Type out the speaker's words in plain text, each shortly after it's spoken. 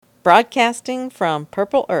Broadcasting from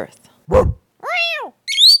Purple Earth.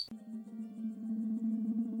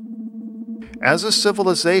 As a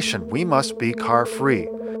civilization, we must be car-free.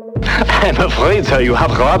 I'm afraid, sir, you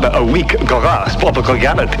have rather a weak grasp of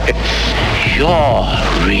reality. Your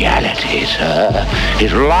reality, sir,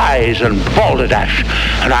 is lies and balderdash,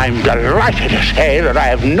 and I'm delighted to say that I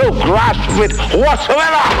have no grasp of it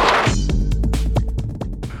whatsoever.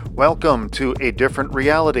 Welcome to A Different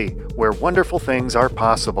Reality, where wonderful things are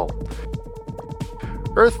possible.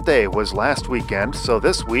 Earth Day was last weekend, so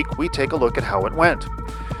this week we take a look at how it went.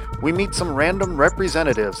 We meet some random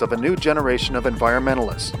representatives of a new generation of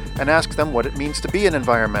environmentalists and ask them what it means to be an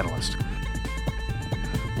environmentalist.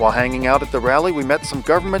 While hanging out at the rally, we met some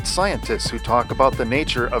government scientists who talk about the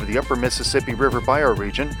nature of the upper Mississippi River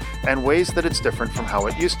bioregion and ways that it's different from how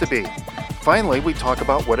it used to be. Finally, we talk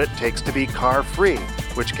about what it takes to be car-free,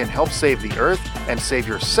 which can help save the Earth and save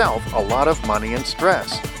yourself a lot of money and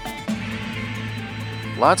stress.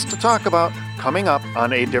 Lots to talk about coming up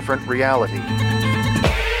on A Different Reality.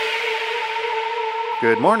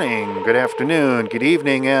 Good morning, good afternoon, good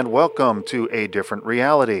evening, and welcome to A Different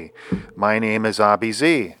Reality. My name is Abby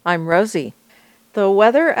Z. I'm Rosie. The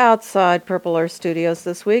weather outside Purple Earth Studios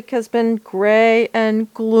this week has been gray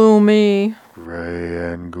and gloomy.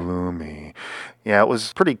 Gray and gloomy. Yeah, it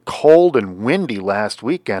was pretty cold and windy last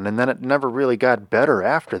weekend, and then it never really got better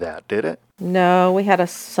after that, did it? No, we had a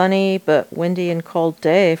sunny but windy and cold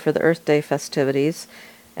day for the Earth Day festivities,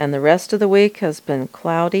 and the rest of the week has been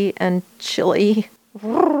cloudy and chilly.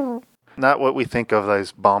 Not what we think of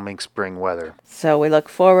as balmy spring weather. So we look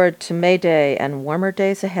forward to May Day and warmer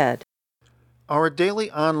days ahead. Our daily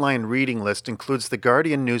online reading list includes the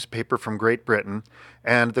Guardian newspaper from Great Britain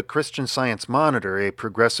and the Christian Science Monitor, a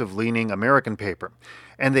progressive-leaning American paper.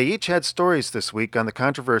 And they each had stories this week on the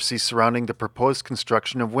controversies surrounding the proposed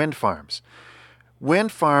construction of wind farms.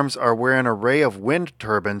 Wind farms are where an array of wind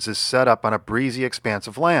turbines is set up on a breezy expanse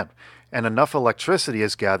of land, and enough electricity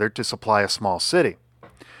is gathered to supply a small city.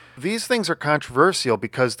 These things are controversial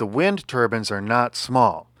because the wind turbines are not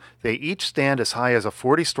small. They each stand as high as a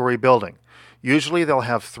 40-story building. Usually they'll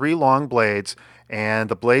have 3 long blades, and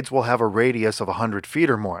the blades will have a radius of 100 feet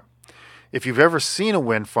or more. If you've ever seen a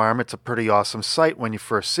wind farm, it's a pretty awesome sight when you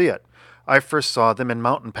first see it. I first saw them in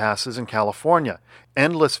mountain passes in California,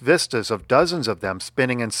 endless vistas of dozens of them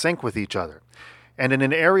spinning in sync with each other. And in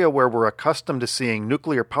an area where we're accustomed to seeing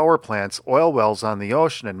nuclear power plants, oil wells on the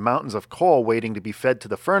ocean, and mountains of coal waiting to be fed to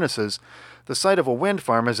the furnaces, the sight of a wind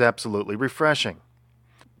farm is absolutely refreshing.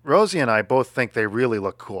 Rosie and I both think they really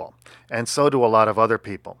look cool, and so do a lot of other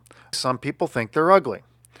people. Some people think they're ugly.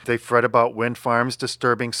 They fret about wind farms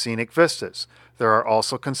disturbing scenic vistas. There are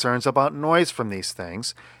also concerns about noise from these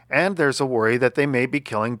things, and there's a worry that they may be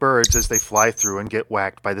killing birds as they fly through and get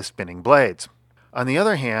whacked by the spinning blades. On the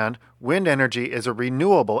other hand, wind energy is a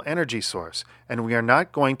renewable energy source, and we are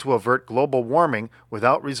not going to avert global warming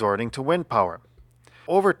without resorting to wind power.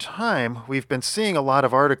 Over time, we've been seeing a lot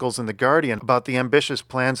of articles in The Guardian about the ambitious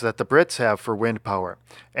plans that the Brits have for wind power,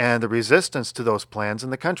 and the resistance to those plans in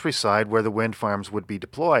the countryside where the wind farms would be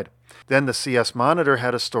deployed. Then the CS Monitor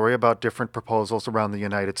had a story about different proposals around the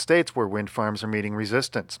United States where wind farms are meeting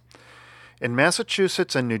resistance. In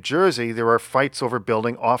Massachusetts and New Jersey, there are fights over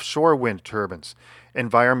building offshore wind turbines.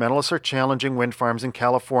 Environmentalists are challenging wind farms in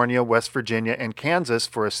California, West Virginia, and Kansas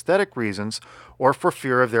for aesthetic reasons or for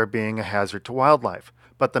fear of there being a hazard to wildlife.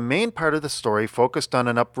 But the main part of the story focused on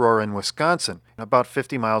an uproar in Wisconsin, about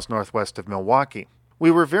 50 miles northwest of Milwaukee.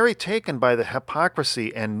 We were very taken by the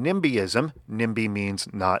hypocrisy and NIMBYism, NIMBY means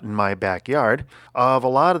not in my backyard, of a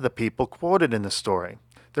lot of the people quoted in the story.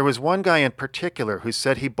 There was one guy in particular who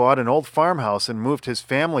said he bought an old farmhouse and moved his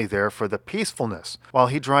family there for the peacefulness, while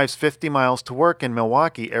he drives 50 miles to work in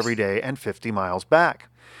Milwaukee every day and 50 miles back.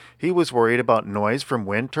 He was worried about noise from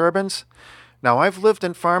wind turbines. Now, I've lived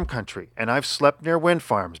in farm country, and I've slept near wind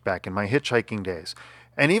farms back in my hitchhiking days.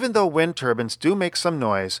 And even though wind turbines do make some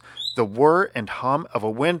noise, the whir and hum of a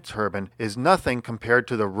wind turbine is nothing compared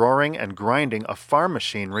to the roaring and grinding of farm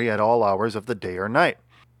machinery at all hours of the day or night.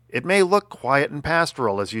 It may look quiet and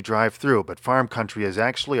pastoral as you drive through, but farm country is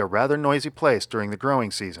actually a rather noisy place during the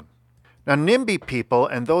growing season. Now, NIMBY people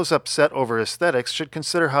and those upset over aesthetics should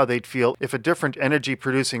consider how they'd feel if a different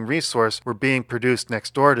energy-producing resource were being produced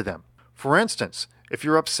next door to them. For instance, if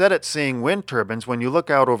you're upset at seeing wind turbines when you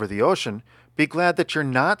look out over the ocean, be glad that you're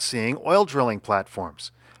not seeing oil drilling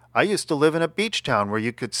platforms. I used to live in a beach town where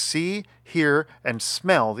you could see, hear, and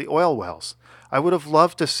smell the oil wells. I would have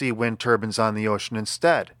loved to see wind turbines on the ocean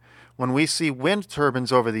instead. When we see wind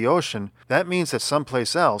turbines over the ocean, that means that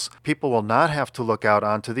someplace else, people will not have to look out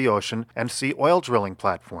onto the ocean and see oil drilling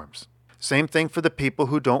platforms. Same thing for the people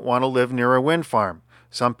who don't want to live near a wind farm.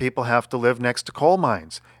 Some people have to live next to coal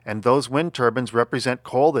mines, and those wind turbines represent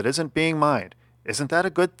coal that isn't being mined. Isn't that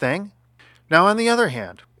a good thing? Now, on the other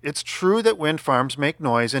hand, it's true that wind farms make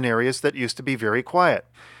noise in areas that used to be very quiet.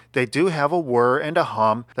 They do have a whir and a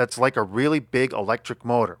hum that's like a really big electric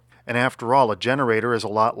motor. And after all, a generator is a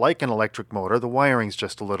lot like an electric motor. The wiring's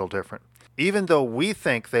just a little different. Even though we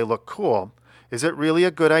think they look cool, is it really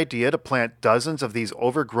a good idea to plant dozens of these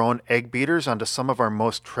overgrown egg beaters onto some of our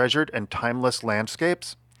most treasured and timeless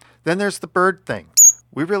landscapes? Then there's the bird thing.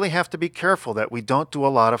 We really have to be careful that we don't do a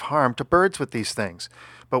lot of harm to birds with these things,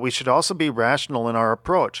 but we should also be rational in our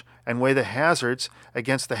approach and weigh the hazards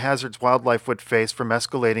against the hazards wildlife would face from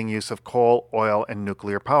escalating use of coal, oil, and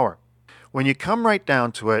nuclear power. When you come right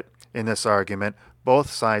down to it in this argument, both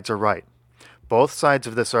sides are right. Both sides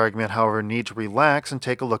of this argument, however, need to relax and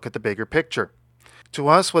take a look at the bigger picture. To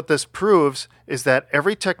us, what this proves is that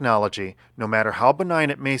every technology, no matter how benign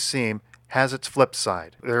it may seem, has its flip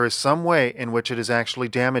side. There is some way in which it is actually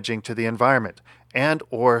damaging to the environment, and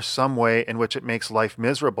or some way in which it makes life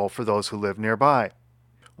miserable for those who live nearby.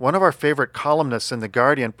 One of our favorite columnists in The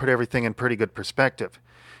Guardian put everything in pretty good perspective.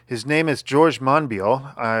 His name is Georges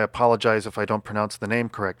Monbiot. I apologize if I don't pronounce the name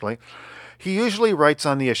correctly. He usually writes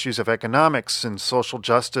on the issues of economics and social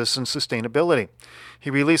justice and sustainability. He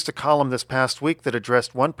released a column this past week that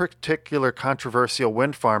addressed one particular controversial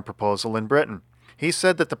wind farm proposal in Britain. He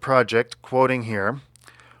said that the project, quoting here,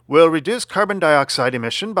 will reduce carbon dioxide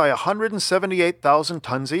emission by 178,000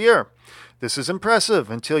 tons a year. This is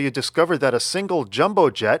impressive until you discover that a single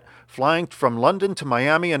jumbo jet flying from London to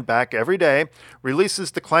Miami and back every day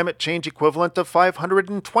releases the climate change equivalent of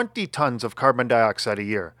 520 tons of carbon dioxide a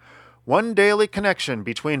year. One daily connection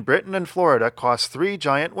between Britain and Florida costs 3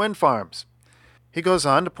 giant wind farms. He goes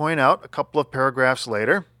on to point out a couple of paragraphs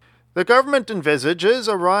later, the government envisages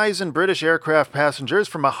a rise in British aircraft passengers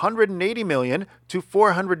from 180 million to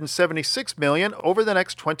 476 million over the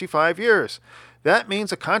next 25 years. That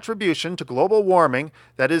means a contribution to global warming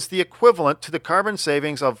that is the equivalent to the carbon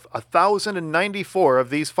savings of 1,094 of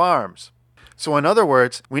these farms. So in other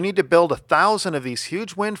words, we need to build 1,000 of these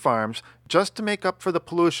huge wind farms just to make up for the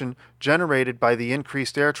pollution generated by the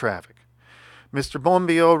increased air traffic. Mr.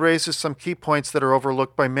 Monbiot raises some key points that are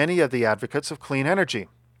overlooked by many of the advocates of clean energy.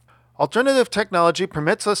 Alternative technology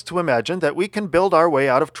permits us to imagine that we can build our way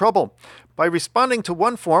out of trouble. By responding to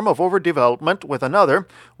one form of overdevelopment with another,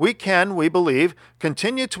 we can, we believe,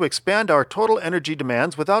 continue to expand our total energy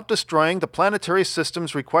demands without destroying the planetary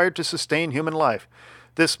systems required to sustain human life.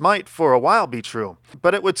 This might, for a while, be true,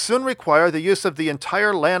 but it would soon require the use of the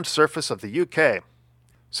entire land surface of the UK.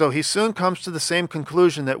 So he soon comes to the same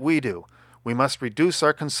conclusion that we do. We must reduce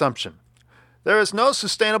our consumption. There is no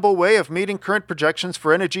sustainable way of meeting current projections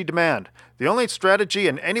for energy demand. The only strategy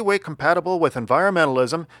in any way compatible with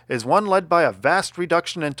environmentalism is one led by a vast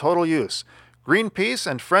reduction in total use. Greenpeace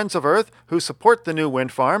and Friends of Earth, who support the new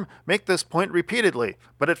wind farm, make this point repeatedly,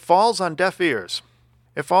 but it falls on deaf ears.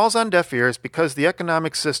 It falls on deaf ears because the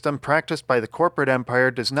economic system practiced by the corporate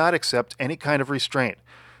empire does not accept any kind of restraint.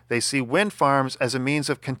 They see wind farms as a means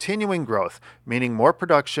of continuing growth, meaning more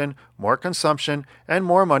production, more consumption, and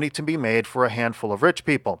more money to be made for a handful of rich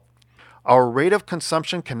people. Our rate of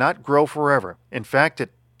consumption cannot grow forever. In fact,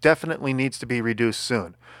 it definitely needs to be reduced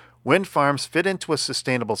soon. Wind farms fit into a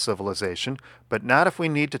sustainable civilization, but not if we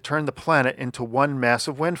need to turn the planet into one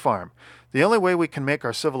massive wind farm. The only way we can make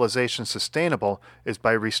our civilization sustainable is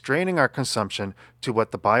by restraining our consumption to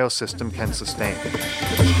what the biosystem can sustain.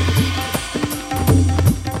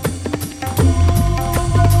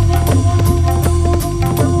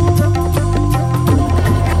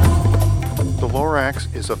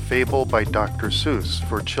 Lorax is a fable by Dr. Seuss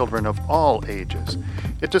for children of all ages.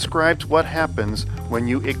 It describes what happens when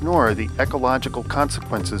you ignore the ecological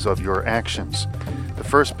consequences of your actions. The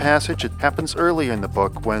first passage, it happens early in the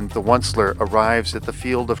book when the Onceler arrives at the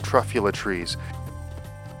field of truffula trees.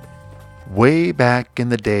 Way back in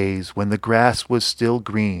the days when the grass was still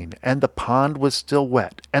green, and the pond was still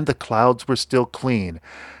wet, and the clouds were still clean,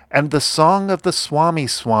 and the song of the Swami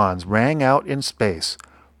swans rang out in space,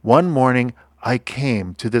 one morning I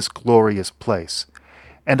came to this glorious place,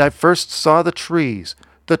 and I first saw the trees,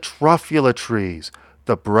 the truffula trees,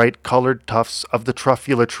 the bright-colored tufts of the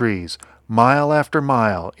truffula trees, mile after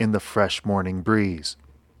mile in the fresh morning breeze.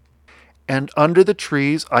 And under the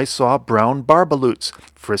trees I saw brown barbaloots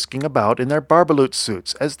frisking about in their barbaloot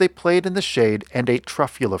suits as they played in the shade and ate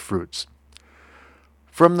truffula fruits.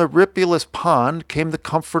 From the ripulous pond came the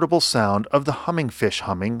comfortable sound of the humming fish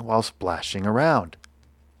humming while splashing around.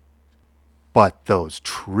 But those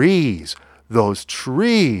trees,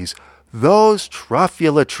 Those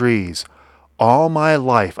truffula trees! All my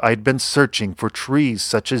life I'd been searching for trees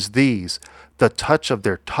such as these. The touch of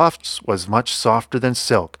their tufts was much softer than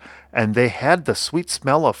silk, and they had the sweet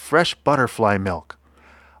smell of fresh butterfly milk.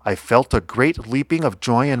 I felt a great leaping of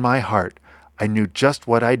joy in my heart. I knew just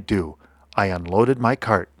what I'd do. I unloaded my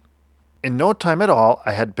cart. In no time at all,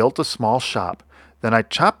 I had built a small shop. Then I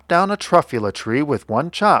chopped down a truffula tree with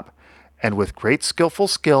one chop, and with great skillful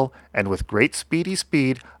skill, and with great speedy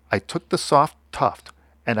speed, I took the soft tuft,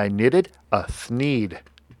 and I knitted a thneed.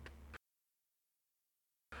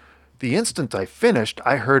 The instant I finished,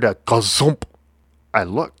 I heard a gazump. I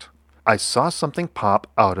looked. I saw something pop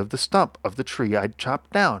out of the stump of the tree I'd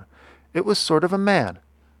chopped down. It was sort of a man.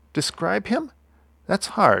 Describe him? That's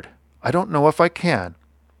hard. I don't know if I can.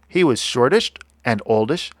 He was shortish and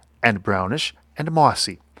oldish and brownish and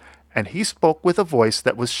mossy, and he spoke with a voice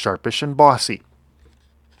that was sharpish and bossy.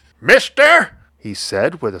 "Mister," he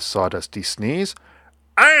said with a sawdusty sneeze,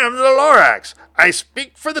 "I am the Lorax. I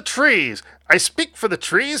speak for the trees. I speak for the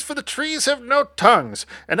trees have no tongues.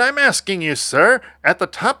 And I'm asking you, sir, at the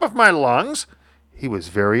top of my lungs—" He was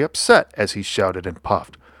very upset as he shouted and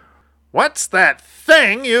puffed. "What's that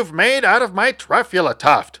thing you've made out of my truffula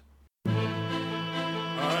tuft?"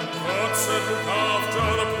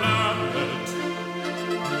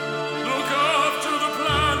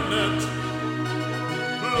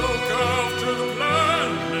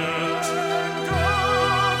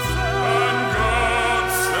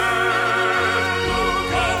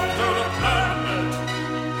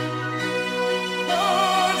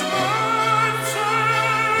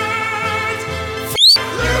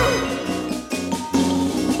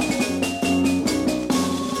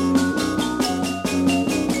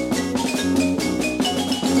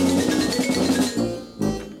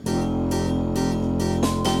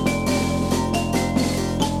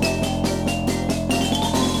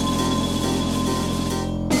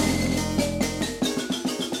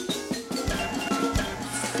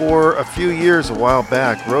 For a few years, a while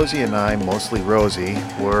back, Rosie and I, mostly Rosie,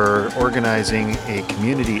 were organizing a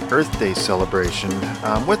community Earth Day celebration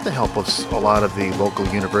with the help of a lot of the local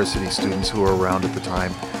university students who were around at the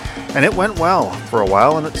time. And it went well for a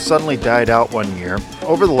while, and it suddenly died out one year.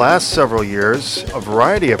 Over the last several years, a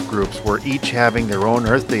variety of groups were each having their own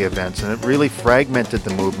Earth Day events, and it really fragmented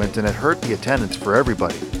the movement, and it hurt the attendance for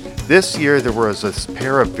everybody. This year, there was a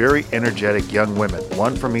pair of very energetic young women,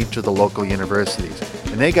 one from each of the local universities,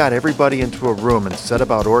 and they got everybody into a room and set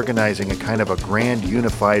about organizing a kind of a grand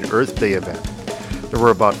unified Earth Day event. There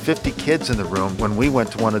were about 50 kids in the room when we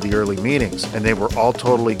went to one of the early meetings, and they were all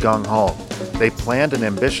totally gung-ho. They planned an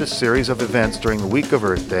ambitious series of events during the week of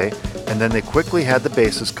Earth Day, and then they quickly had the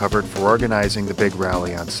bases covered for organizing the big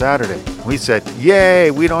rally on Saturday. We said,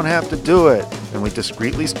 "Yay, we don't have to do it," and we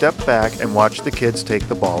discreetly stepped back and watched the kids take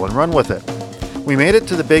the ball and run with it. We made it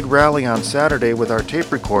to the big rally on Saturday with our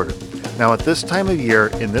tape recorder. Now, at this time of year,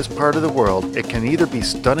 in this part of the world, it can either be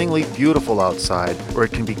stunningly beautiful outside, or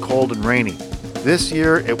it can be cold and rainy. This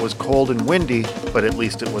year, it was cold and windy, but at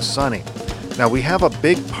least it was sunny. Now, we have a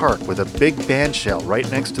big park with a big bandshell right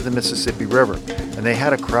next to the Mississippi River, and they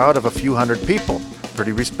had a crowd of a few hundred people,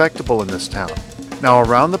 pretty respectable in this town. Now,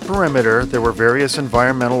 around the perimeter, there were various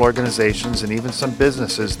environmental organizations and even some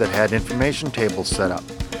businesses that had information tables set up.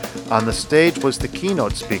 On the stage was the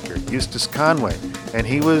keynote speaker, Eustace Conway, and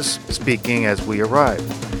he was speaking as we arrived.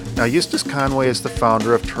 Now, Eustace Conway is the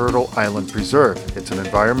founder of Turtle Island Preserve. It's an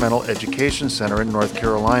environmental education center in North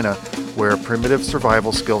Carolina where primitive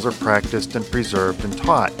survival skills are practiced and preserved and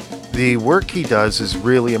taught. The work he does is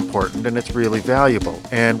really important and it's really valuable,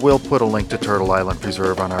 and we'll put a link to Turtle Island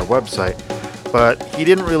Preserve on our website. But he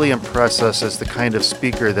didn't really impress us as the kind of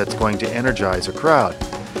speaker that's going to energize a crowd.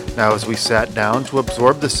 Now, as we sat down to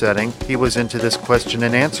absorb the setting, he was into this question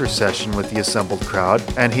and answer session with the assembled crowd,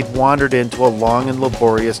 and he'd wandered into a long and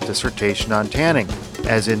laborious dissertation on tanning,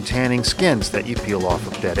 as in tanning skins that you peel off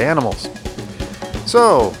of dead animals.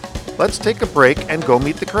 So, let's take a break and go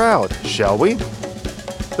meet the crowd, shall we?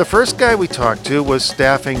 The first guy we talked to was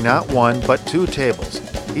staffing not one, but 2 tables.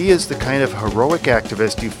 He is the kind of heroic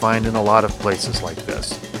activist you find in a lot of places like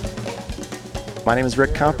this. My name is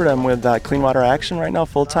Rick Compert. I'm with Clean Water Action right now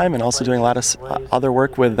full-time, and also doing a lot of other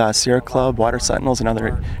work with Sierra Club, Water Sentinels, and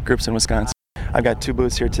other groups in Wisconsin. I've got 2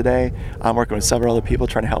 booths here today. I'm working with several other people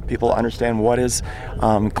trying to help people understand what is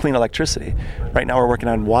clean electricity. Right now we're working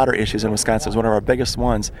on water issues in Wisconsin. It's one of our biggest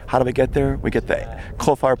ones. How do we get there? We get the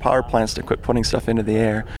coal-fired power plants to quit putting stuff into the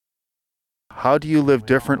air. How do you live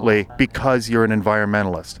differently because you're an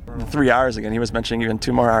environmentalist? The 3 R's again, he was mentioning even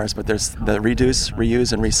 2 more R's, but there's the reduce,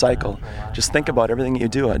 reuse, and recycle. Just think about everything you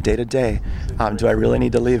do day to day. Do I really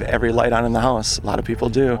need to leave every light on in the house? A lot of people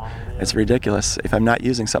do. It's ridiculous. If I'm not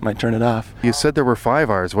using something, I turn it off. You said there were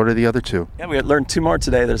 5 R's. What are the other 2? Yeah, we learned 2 more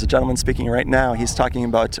today. There's a gentleman speaking right now. He's talking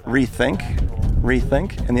about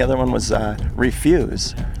rethink, and the other one was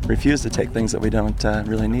refuse. Refuse to take things that we don't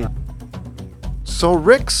really need. So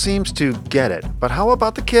Rick seems to get it, but how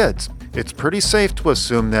about the kids? It's pretty safe to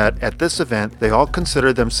assume that at this event they all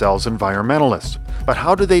consider themselves environmentalists. But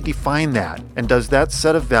how do they define that? And does that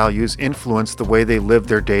set of values influence the way they live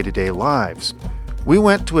their day-to-day lives? We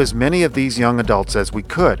went to as many of these young adults as we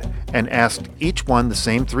could and asked each one the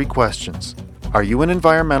same 3 questions. Are you an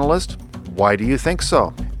environmentalist? Why do you think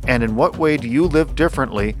so? And in what way do you live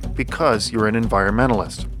differently because you're an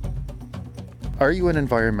environmentalist? Are you an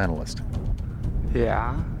environmentalist?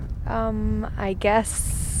 Yeah. I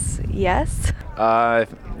guess yes.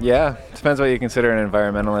 Yeah. Depends what you consider an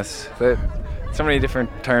environmentalist. So many different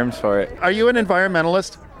terms for it. Are you an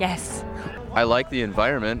environmentalist? Yes. I like the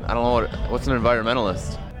environment. I don't know what's an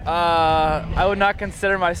environmentalist. I would not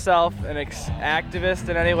consider myself an activist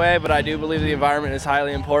in any way, but I do believe the environment is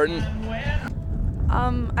highly important.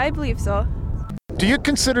 I believe so. Do you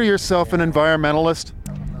consider yourself an environmentalist?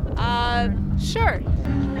 Sure.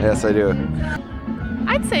 Yes, I do.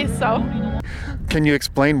 I'd say so. Can you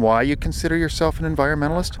explain why you consider yourself an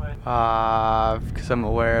environmentalist? Because I'm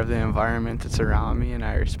aware of the environment that's around me and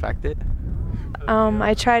I respect it.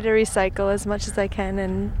 I try to recycle as much as I can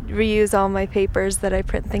and reuse all my papers that I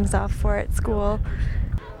print things off for at school.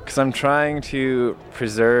 Because I'm trying to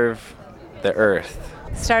preserve the earth.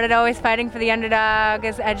 Started always fighting for the underdog.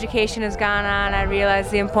 As education has gone on, I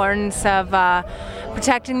realized the importance of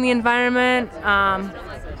protecting the environment.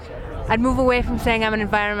 I'd move away from saying I'm an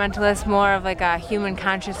environmentalist, more of like a human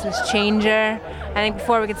consciousness changer. I think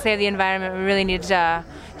before we could save the environment, we really need to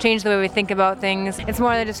change the way we think about things. It's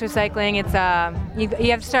more than just recycling. It's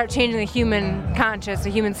you have to start changing the human conscious, the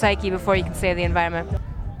human psyche before you can save the environment.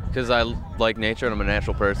 Because I like nature and I'm a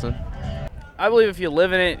natural person. I believe if you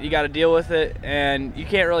live in it, you got to deal with it, and you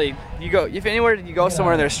can't really, if anywhere you go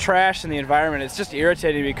somewhere and there's trash in the environment, it's just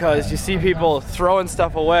irritating because you see people throwing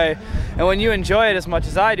stuff away, and when you enjoy it as much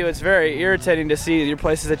as I do, it's very irritating to see your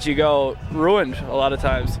places that you go ruined a lot of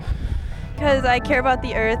times. Because I care about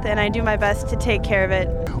the earth and I do my best to take care of it.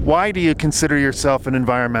 Why do you consider yourself an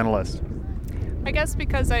environmentalist? I guess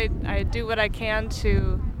because I do what I can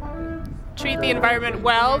to treat the environment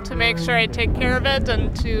well, to make sure I take care of it,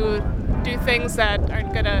 and to do things that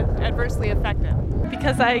aren't going to adversely affect it.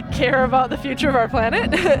 Because I care about the future of our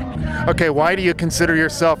planet. Okay, why do you consider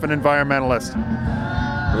yourself an environmentalist?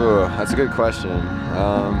 Ooh, that's a good question.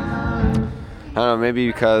 I don't know, maybe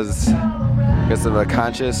because of a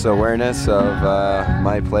conscious awareness of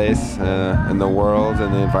my place in the world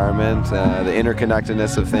and the environment, the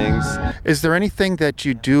interconnectedness of things. Is there anything that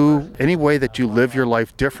you do, any way that you live your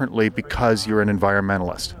life differently because you're an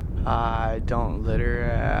environmentalist? I don't litter,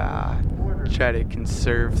 try to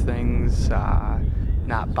conserve things,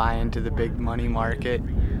 not buy into the big money market.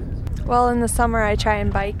 Well, in the summer I try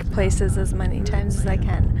and bike places as many times as I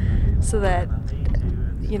can so that,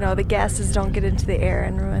 the gases don't get into the air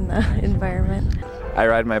and ruin the environment. I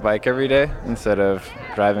ride my bike every day instead of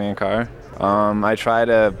driving a car. I try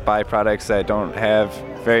to buy products that don't have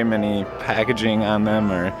very many packaging on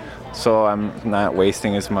them, so I'm not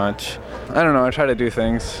wasting as much. I don't know, I try to do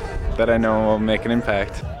things that I know will make an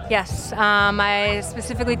impact. Yes, I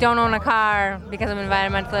specifically don't own a car because I'm an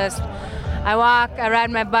environmentalist. I walk, I ride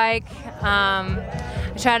my bike.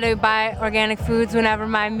 I try to buy organic foods whenever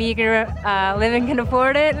my meager living can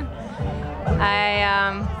afford it.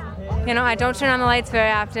 I don't turn on the lights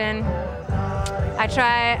very often.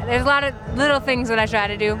 There's a lot of little things that I try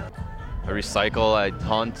to do. I recycle, I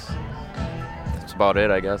hunt. That's about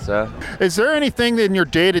it, I guess, yeah. Is there anything in your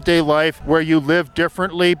day-to-day life where you live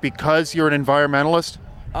differently because you're an environmentalist?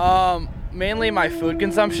 Mainly my food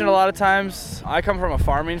consumption a lot of times. I come from a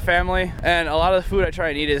farming family, and a lot of the food I try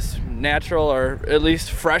and eat is natural or at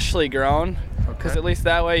least freshly grown, because at least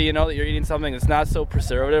that way you know that you're eating something that's not so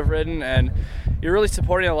preservative ridden, and you're really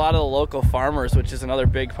supporting a lot of the local farmers, which is another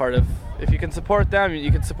big part of, if you can support them, you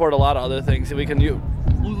can support a lot of other things. We can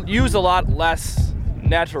use a lot less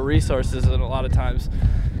natural resources than a lot of times.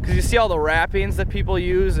 Because you see all the wrappings that people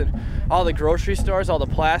use and all the grocery stores, all the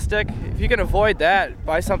plastic. If you can avoid that,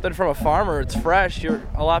 buy something from a farmer, it's fresh, you're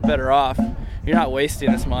a lot better off. You're not wasting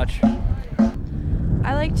as much.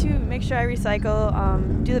 I like to make sure I recycle,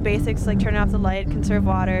 do the basics like turn off the light, conserve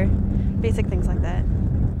water, basic things like that.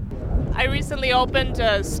 I recently opened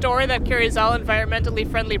a store that carries all environmentally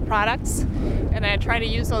friendly products, and I try to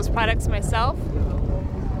use those products myself.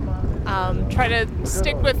 Try to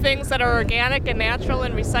stick with things that are organic and natural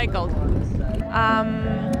and recycled.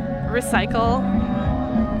 Recycle.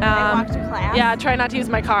 I walk to class. Yeah, try not to use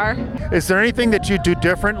my car. Is there anything that you do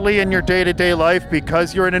differently in your day-to-day life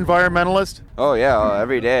because you're an environmentalist? Oh yeah,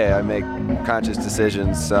 every day I make conscious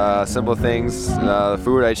decisions, simple things, the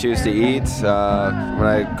food I choose to eat, when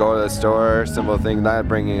I go to the store, simple things, not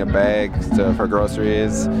bringing a bag for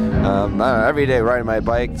groceries, every day riding my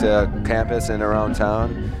bike to campus and around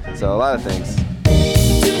town, so a lot of things.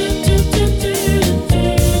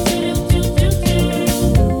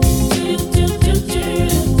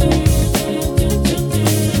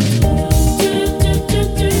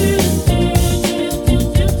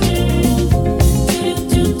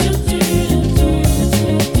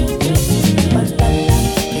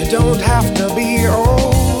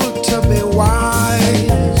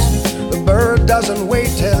 Doesn't wait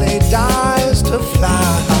till he dies to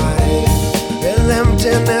fly. And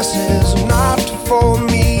emptiness is not for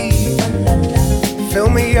me. Fill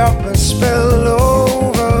me up and spill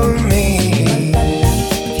over me.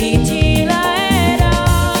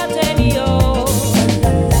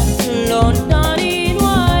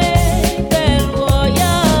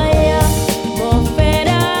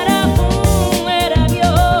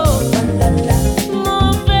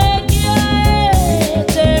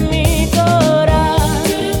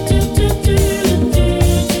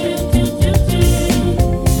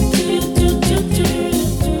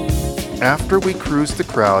 After we cruised the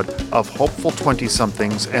crowd of hopeful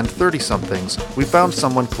 20-somethings and 30-somethings, we found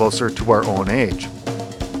someone closer to our own age.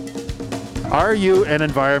 Are you an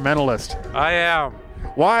environmentalist? I am.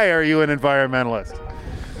 Why are you an environmentalist?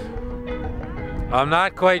 I'm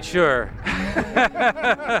not quite sure.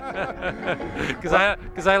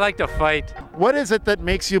 Because I like to fight. What is it that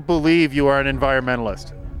makes you believe you are an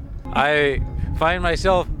environmentalist? I find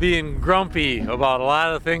myself being grumpy about a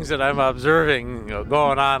lot of things that I'm observing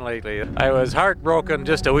going on lately. I was heartbroken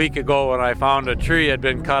just a week ago when I found a tree had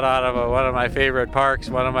been cut out of one of my favorite parks,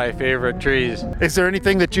 one of my favorite trees. Is there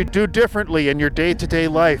anything that you do differently in your day-to-day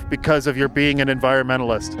life because of your being an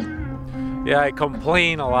environmentalist? Yeah, I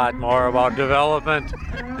complain a lot more about development.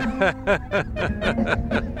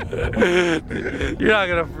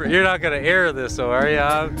 You're not gonna air this, though, are you?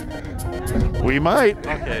 We might.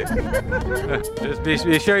 Okay. Just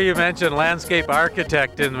be sure you mention landscape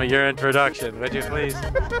architect in your introduction, would you please?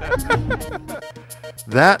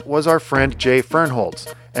 That was our friend Jay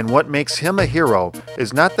Fernholz, and what makes him a hero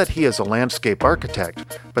is not that he is a landscape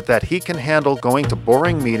architect, but that he can handle going to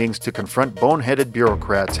boring meetings to confront boneheaded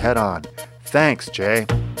bureaucrats head on. Thanks, Jay.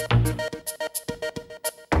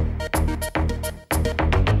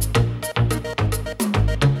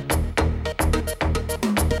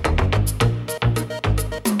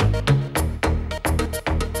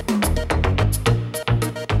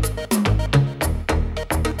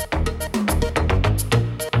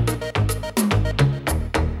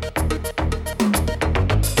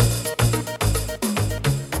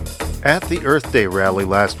 At the Earth Day rally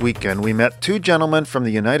last weekend, we met two gentlemen from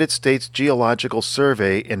the United States Geological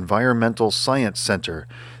Survey Environmental Science Center.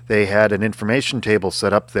 They had an information table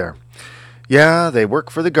set up there. Yeah, they work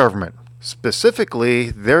for the government. Specifically,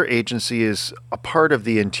 their agency is a part of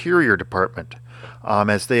the Interior Department.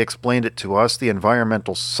 As they explained it to us, the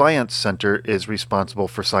Environmental Science Center is responsible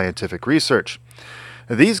for scientific research.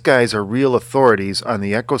 These guys are real authorities on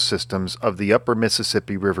the ecosystems of the upper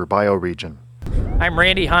Mississippi River bioregion. I'm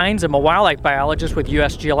Randy Hines. I'm a wildlife biologist with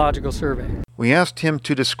U.S. Geological Survey. We asked him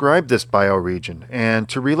to describe this bioregion and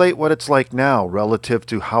to relate what it's like now relative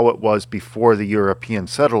to how it was before the European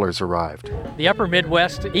settlers arrived. The upper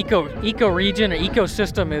Midwest ecoregion or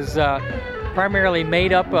ecosystem is primarily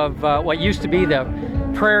made up of what used to be the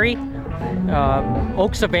prairie,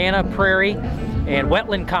 oak savanna prairie, and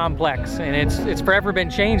wetland complex, and it's forever been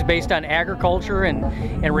changed based on agriculture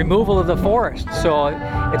and removal of the forest. So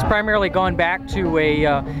it's primarily gone back to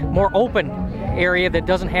a more open area that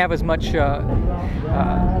doesn't have as much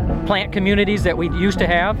plant communities that we used to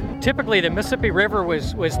have. Typically the Mississippi River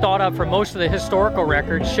was thought of for most of the historical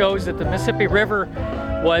records, shows that the Mississippi River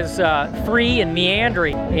was free and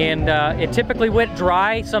meandering, and it typically went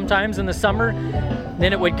dry sometimes in the summer.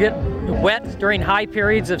 Then it would get wet during high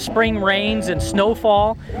periods of spring rains and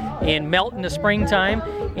snowfall and melt in the springtime.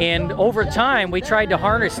 And over time, we tried to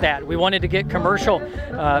harness that. We wanted to get commercial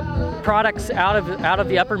products out of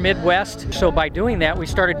the upper Midwest. So by doing that, we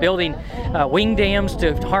started building wing dams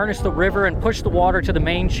to harness the river and push the water to the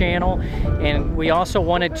main channel. And we also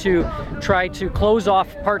wanted to try to close off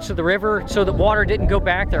parts of the river so that water didn't go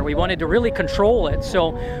back there. We wanted to really control it.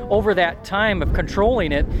 So over that time of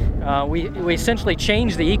controlling it, we essentially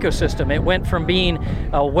changed the ecosystem. It went from being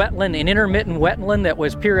a wetland, an intermittent wetland that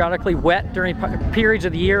was periodically wet during periods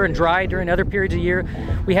of the year and dry during other periods of the year.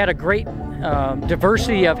 We had a great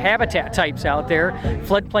diversity of habitat types out there,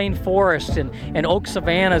 floodplain forests and oak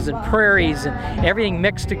savannas and prairies and everything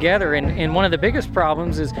mixed together. And one of the biggest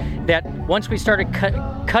problems is that once we started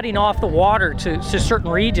cutting off the water to certain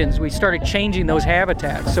regions, we started changing those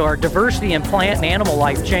habitats. So our diversity in plant and animal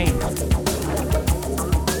life changed.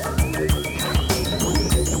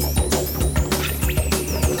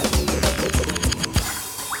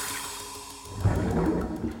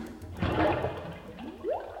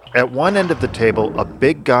 At one end of the table, a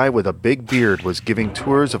big guy with a big beard was giving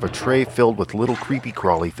tours of a tray filled with little creepy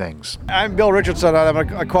crawly things. I'm Bill Richardson. I'm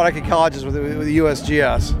an aquatic ecologist with the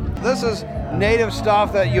USGS. This is native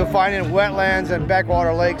stuff that you'll find in wetlands and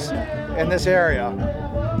backwater lakes in this area.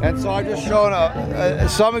 And so I've just shown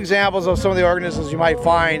some examples of some of the organisms you might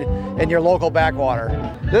find in your local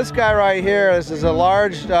backwater. This guy right here, this is a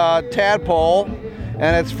large tadpole,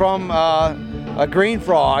 and it's from a green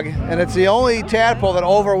frog, and it's the only tadpole that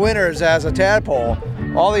overwinters as a tadpole.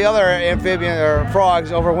 All the other amphibian or frogs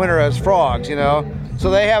overwinter as frogs, you know. So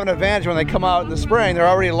they have an advantage when they come out in the spring. They're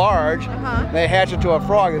already large. They hatch into a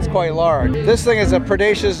frog that's quite large. This thing is a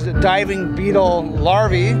predaceous diving beetle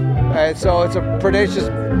larvae, so it's a predaceous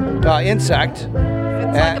insect.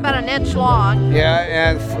 It's like about an inch long. Yeah,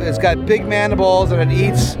 and it's got big mandibles, and it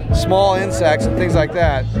eats small insects and things like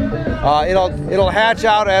that. It'll hatch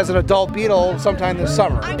out as an adult beetle sometime this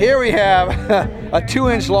summer. Here we have a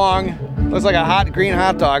 2-inch long, looks like a green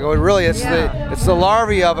hot dog. It's the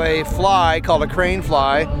larvae of a fly called a crane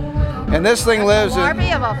fly, and this thing lives in.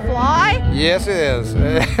 Larvae of a fly? Yes, it is.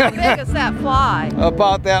 How big is that fly?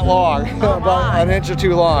 About that long, about an inch or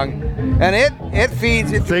two long. And it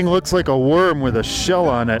feeds. The thing looks like a worm with a shell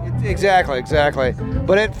on it. Exactly.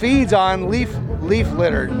 But it feeds on leaf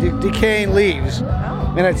litter, decaying leaves.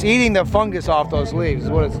 And it's eating the fungus off those leaves is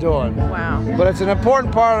what it's doing. Wow. But it's an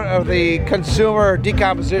important part of the consumer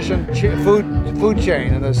decomposition food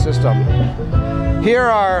chain in this system. Here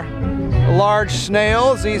are large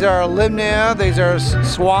snails. These are limnia. These are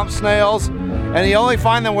swamp snails. And you only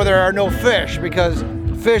find them where there are no fish, because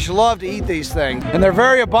fish love to eat these things. And they're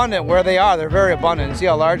very abundant where they are. They're very abundant. See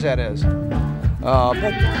how large that is.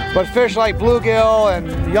 But fish like bluegill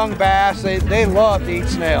and young bass, they love to eat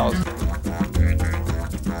snails.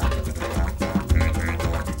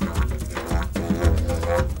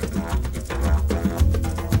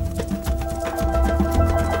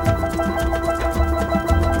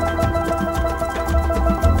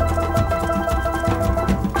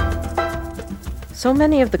 So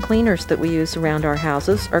many of the cleaners that we use around our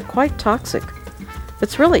houses are quite toxic.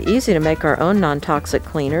 It's really easy to make our own non-toxic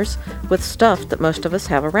cleaners with stuff that most of us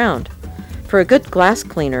have around. For a good glass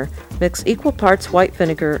cleaner, mix equal parts white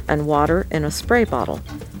vinegar and water in a spray bottle.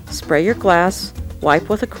 Spray your glass, wipe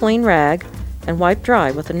with a clean rag, and wipe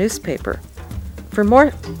dry with a newspaper. For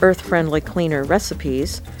more earth-friendly cleaner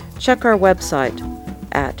recipes, check our website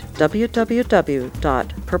at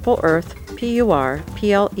www.purplearth.net.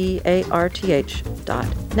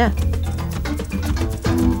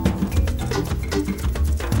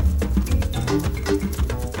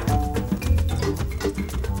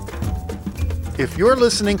 If you're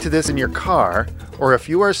listening to this in your car, or if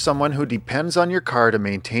you are someone who depends on your car to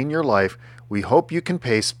maintain your life, we hope you can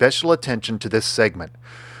pay special attention to this segment.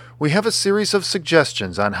 We have a series of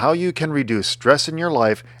suggestions on how you can reduce stress in your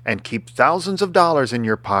life and keep thousands of dollars in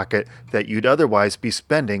your pocket that you'd otherwise be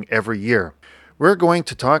spending every year. We're going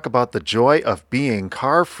to talk about the joy of being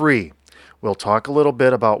car-free. We'll talk a little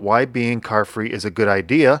bit about why being car-free is a good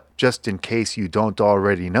idea, just in case you don't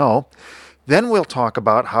already know. Then we'll talk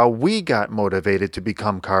about how we got motivated to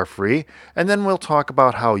become car-free, and then we'll talk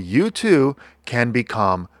about how you too can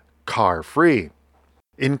become car-free.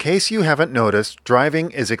 In case you haven't noticed,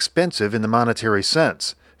 driving is expensive in the monetary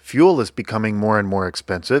sense. Fuel is becoming more and more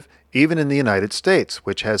expensive, even in the United States,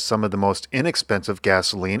 which has some of the most inexpensive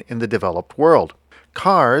gasoline in the developed world.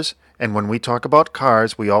 Cars, and when we talk about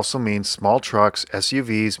cars, we also mean small trucks,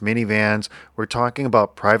 SUVs, minivans. We're talking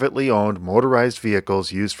about privately owned motorized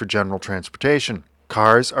vehicles used for general transportation.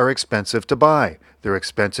 Cars are expensive to buy, they're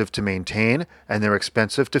expensive to maintain, and they're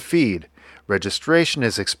expensive to feed. Registration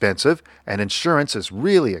is expensive, and insurance is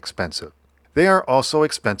really expensive. They are also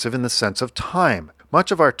expensive in the sense of time.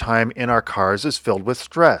 Much of our time in our cars is filled with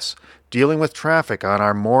stress, dealing with traffic on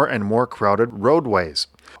our more and more crowded roadways,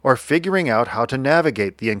 or figuring out how to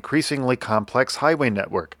navigate the increasingly complex highway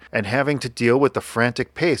network, and having to deal with the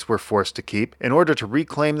frantic pace we're forced to keep in order to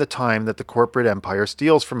reclaim the time that the corporate empire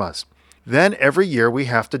steals from us. Then every year we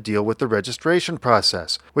have to deal with the registration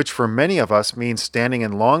process, which for many of us means standing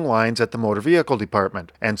in long lines at the motor vehicle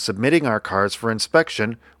department and submitting our cars for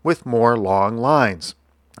inspection with more long lines.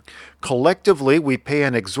 Collectively, we pay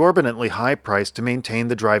an exorbitantly high price to maintain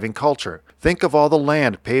the driving culture. Think of all the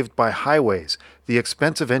land paved by highways, the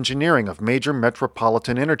expensive engineering of major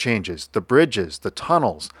metropolitan interchanges, the bridges, the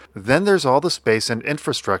tunnels. Then there's all the space and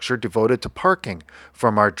infrastructure devoted to parking,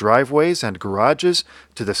 from our driveways and garages,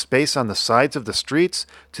 to the space on the sides of the streets,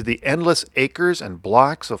 to the endless acres and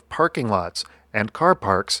blocks of parking lots and car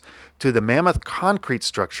parks, to the mammoth concrete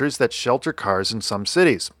structures that shelter cars in some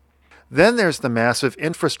cities. Then there's the massive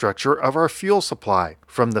infrastructure of our fuel supply,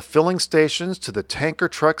 from the filling stations to the tanker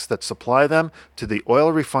trucks that supply them, to the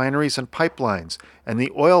oil refineries and pipelines, and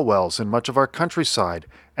the oil wells in much of our countryside,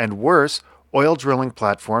 and worse, oil drilling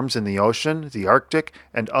platforms in the ocean, the Arctic,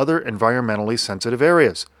 and other environmentally sensitive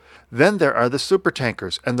areas. Then there are the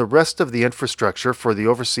supertankers and the rest of the infrastructure for the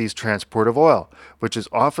overseas transport of oil, which is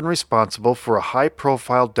often responsible for a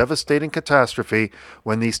high-profile, devastating catastrophe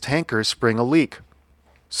when these tankers spring a leak.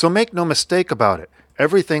 So make no mistake about it,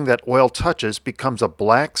 everything that oil touches becomes a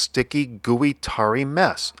black, sticky, gooey, tarry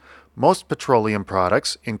mess. Most petroleum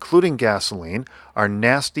products, including gasoline, are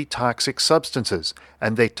nasty, toxic substances,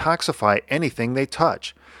 and they toxify anything they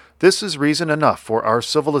touch. This is reason enough for our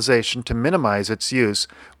civilization to minimize its use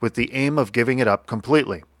with the aim of giving it up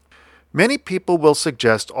completely. Many people will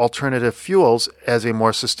suggest alternative fuels as a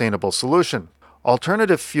more sustainable solution.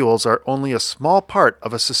 Alternative fuels are only a small part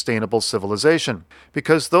of a sustainable civilization,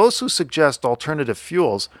 because those who suggest alternative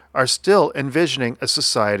fuels are still envisioning a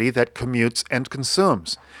society that commutes and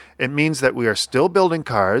consumes. It means that we are still building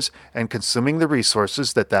cars and consuming the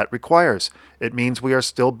resources that requires. It means we are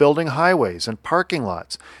still building highways and parking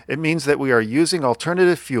lots. It means that we are using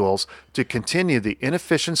alternative fuels to continue the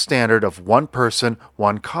inefficient standard of one person,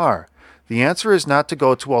 one car. The answer is not to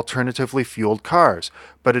go to alternatively fueled cars,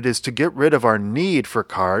 but it is to get rid of our need for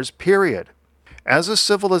cars, period. As a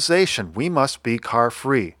civilization, we must be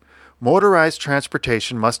car-free. Motorized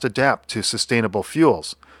transportation must adapt to sustainable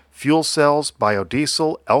fuels. Fuel cells,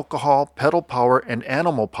 biodiesel, alcohol, pedal power, and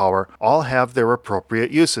animal power all have their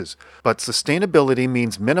appropriate uses, but sustainability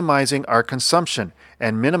means minimizing our consumption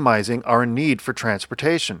and minimizing our need for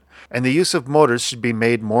transportation, and the use of motors should be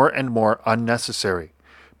made more and more unnecessary.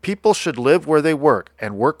 People should live where they work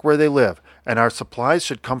and work where they live, and our supplies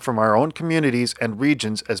should come from our own communities and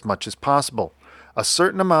regions as much as possible. A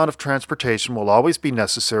certain amount of transportation will always be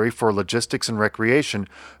necessary for logistics and recreation,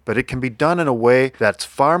 but it can be done in a way that's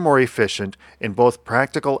far more efficient in both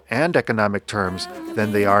practical and economic terms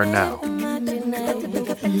than they are now.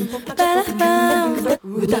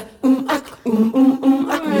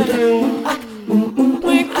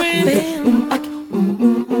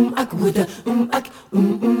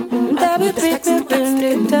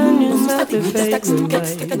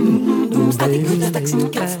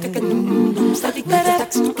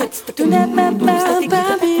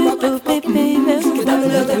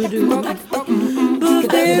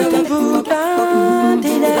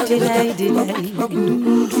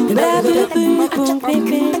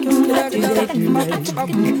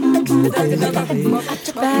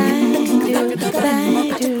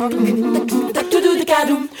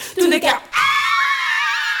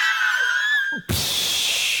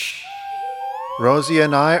 Rosie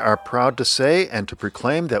and I are proud to say and to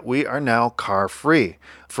proclaim that we are now car-free.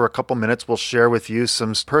 For a couple minutes, we'll share with you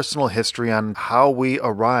some personal history on how we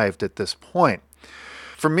arrived at this point.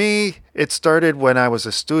 For me, it started when I was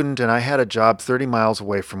a student and I had a job 30 miles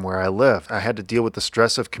away from where I live. I had to deal with the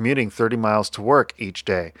stress of commuting 30 miles to work each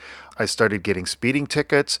day. I started getting speeding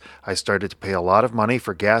tickets. I started to pay a lot of money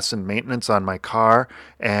for gas and maintenance on my car.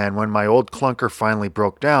 And when my old clunker finally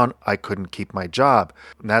broke down, I couldn't keep my job.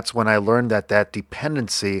 And that's when I learned that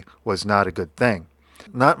dependency was not a good thing.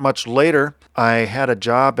 Not much later, I had a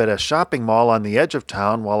job at a shopping mall on the edge of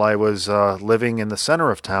town while I was living in the center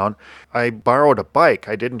of town. I borrowed a bike.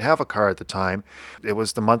 I didn't have a car at the time. It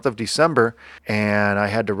was the month of December, and I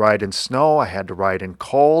had to ride in snow. I had to ride in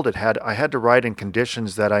cold. I had to ride in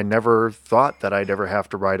conditions that I never thought that I'd ever have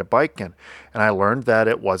to ride a bike in. And I learned that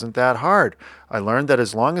it wasn't that hard. I learned that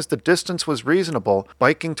as long as the distance was reasonable,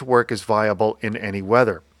 biking to work is viable in any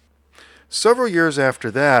weather. Several years after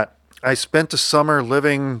that, I spent a summer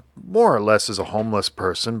living more or less as a homeless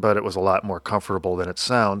person, but it was a lot more comfortable than it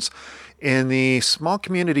sounds, in the small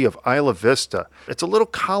community of Isla Vista. It's a little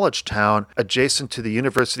college town adjacent to the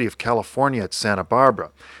University of California at Santa Barbara.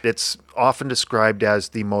 It's often described as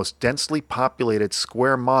the most densely populated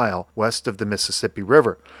square mile west of the Mississippi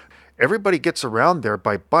River. Everybody gets around there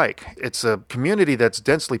by bike. It's a community that's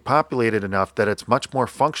densely populated enough that it's much more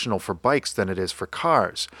functional for bikes than it is for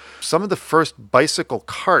cars. Some of the first bicycle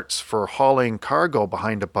carts for hauling cargo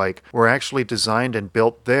behind a bike were actually designed and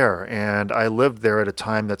built there, and I lived there at a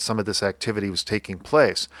time that some of this activity was taking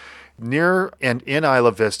place. Near and in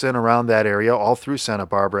Isla Vista and around that area, all through Santa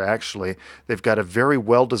Barbara actually, they've got a very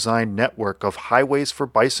well-designed network of highways for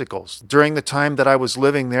bicycles. During the time that I was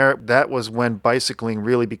living there, that was when bicycling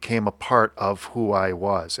really became a part of who I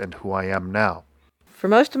was and who I am now. For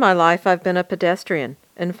most of my life, I've been a pedestrian.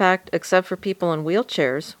 In fact, except for people in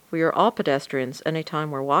wheelchairs, we are all pedestrians anytime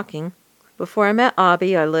we're walking. Before I met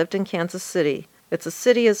Abby, I lived in Kansas City. It's a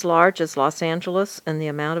city as large as Los Angeles in the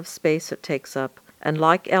amount of space it takes up. And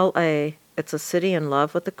like L.A., it's a city in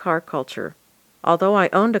love with the car culture. Although I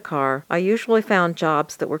owned a car, I usually found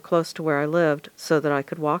jobs that were close to where I lived so that I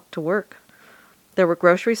could walk to work. There were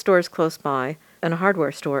grocery stores close by and a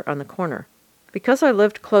hardware store on the corner. Because I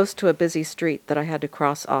lived close to a busy street that I had to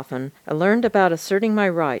cross often, I learned about asserting my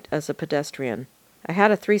right as a pedestrian. I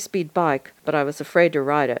had a 3-speed bike, but I was afraid to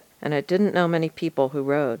ride it, and I didn't know many people who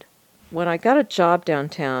rode. When I got a job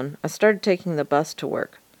downtown, I started taking the bus to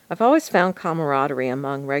work. I've always found camaraderie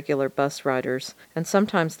among regular bus riders and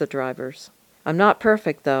sometimes the drivers. I'm not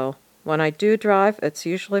perfect, though. When I do drive, it's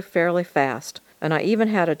usually fairly fast, and I even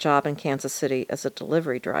had a job in Kansas City as a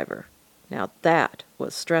delivery driver. Now that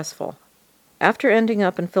was stressful. After ending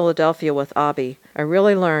up in Philadelphia with Abby, I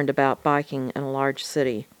really learned about biking in a large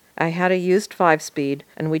city. I had a used 5-speed,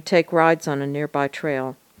 and we'd take rides on a nearby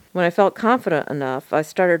trail. When I felt confident enough, I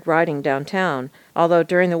started riding downtown, although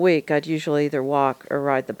during the week I'd usually either walk or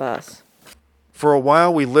ride the bus. For a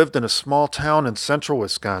while, we lived in a small town in central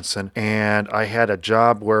Wisconsin, and I had a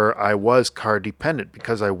job where I was car dependent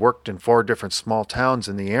because I worked in 4 different small towns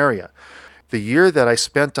in the area. The year that I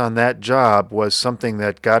spent on that job was something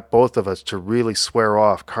that got both of us to really swear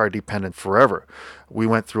off car dependent forever. We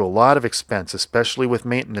went through a lot of expense, especially with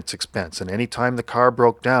maintenance expense, and any time the car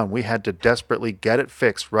broke down, we had to desperately get it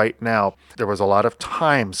fixed right now. There was a lot of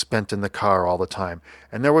time spent in the car all the time,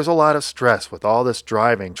 and there was a lot of stress with all this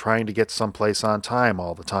driving, trying to get someplace on time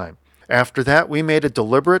all the time. After that, we made a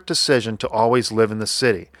deliberate decision to always live in the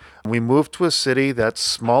city. We moved to a city that's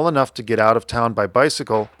small enough to get out of town by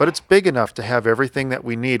bicycle, but it's big enough to have everything that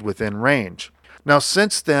we need within range. Now,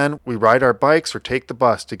 since then, we ride our bikes or take the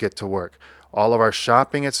bus to get to work. All of our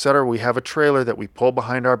shopping, etc., we have a trailer that we pull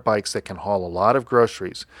behind our bikes that can haul a lot of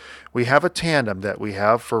groceries. We have a tandem that we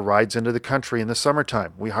have for rides into the country in the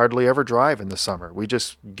summertime. We hardly ever drive in the summer. We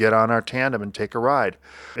just get on our tandem and take a ride.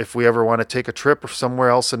 If we ever want to take a trip somewhere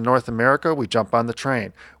else in North America, we jump on the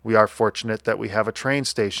train. We are fortunate that we have a train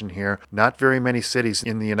station here. Not very many cities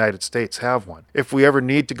in the United States have one. If we ever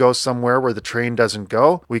need to go somewhere where the train doesn't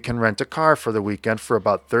go, we can rent a car for the weekend for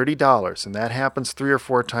about $30, and that happens 3 or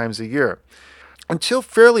 4 times a year. Until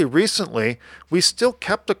fairly recently, we still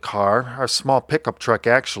kept a car, our small pickup truck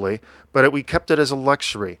actually, but we kept it as a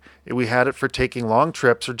luxury. We had it for taking long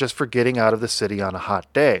trips or just for getting out of the city on a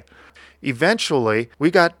hot day. Eventually,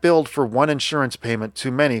 we got billed for one insurance payment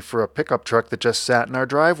too many for a pickup truck that just sat in our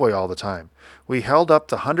driveway all the time. We held up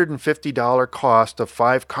the $150 cost of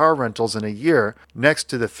 5 car rentals in a year next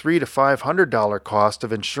to the $300 to $500 cost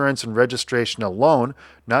of insurance and registration alone,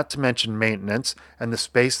 not to mention maintenance and the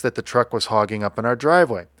space that the truck was hogging up in our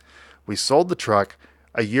driveway. We sold the truck.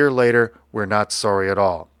 A year later, we're not sorry at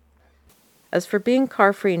all. As for being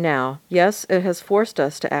car-free now, yes, it has forced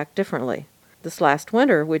us to act differently. This last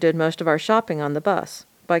winter, we did most of our shopping on the bus.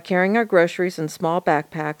 By carrying our groceries in small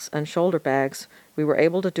backpacks and shoulder bags, we were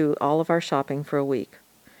able to do all of our shopping for a week.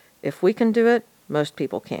 If we can do it, most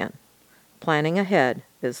people can. Planning ahead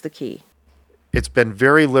is the key. It's been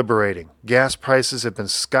very liberating. Gas prices have been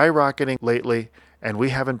skyrocketing lately, and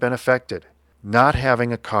we haven't been affected. Not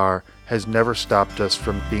having a car has never stopped us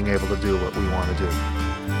from being able to do what we want to do.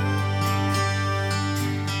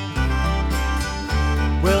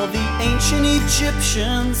 Well, the ancient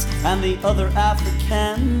Egyptians and the other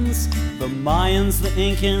Africans, the Mayans, the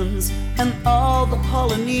Incans, and all the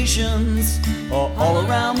Polynesians are all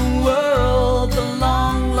around the world. A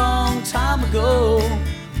long, long time ago,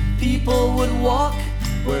 people would walk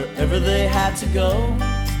wherever they had to go.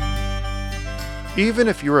 Even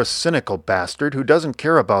if you're a cynical bastard who doesn't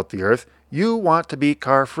care about the earth, you want to be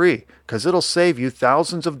car-free, because it'll save you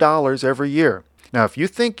thousands of dollars every year. Now, if you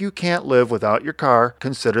think you can't live without your car,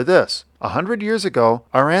 consider this. 100 years ago,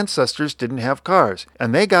 our ancestors didn't have cars,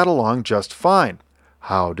 and they got along just fine.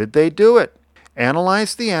 How did they do it?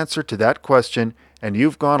 Analyze the answer to that question, and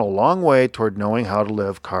you've gone a long way toward knowing how to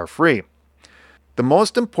live car-free. The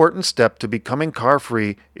most important step to becoming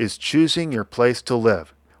car-free is choosing your place to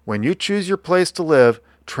live. When you choose your place to live,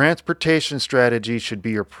 transportation strategy should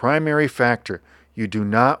be your primary factor. You do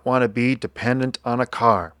not want to be dependent on a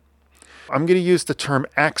car. I'm going to use the term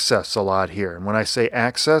access a lot here. And when I say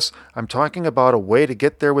access, I'm talking about a way to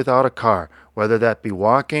get there without a car, whether that be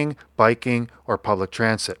walking, biking, or public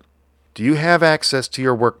transit. Do you have access to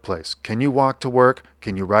your workplace? Can you walk to work?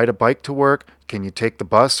 Can you ride a bike to work? Can you take the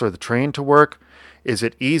bus or the train to work? Is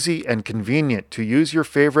it easy and convenient to use your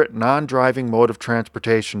favorite non-driving mode of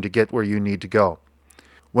transportation to get where you need to go?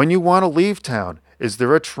 When you want to leave town, is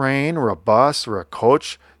there a train or a bus or a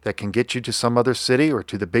coach that can get you to some other city or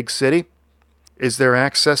to the big city? Is there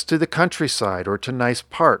access to the countryside or to nice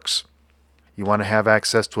parks? You want to have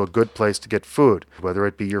access to a good place to get food, whether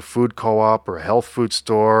it be your food co-op or a health food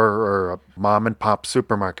store or a mom and pop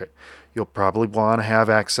supermarket. You'll probably want to have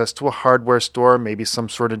access to a hardware store, maybe some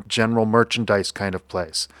sort of general merchandise kind of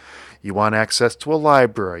place. You want access to a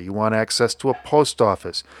library. You want access to a post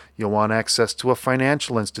office. You'll want access to a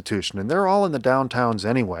financial institution, and they're all in the downtowns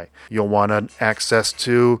anyway. You'll want access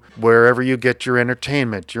to wherever you get your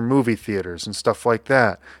entertainment, your movie theaters and stuff like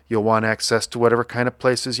that. You'll want access to whatever kind of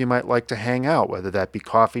places you might like to hang out, whether that be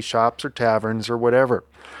coffee shops or taverns or whatever.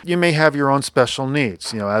 You may have your own special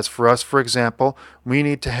needs. As for us, for example, we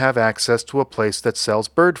need to have access to a place that sells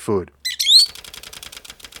bird food.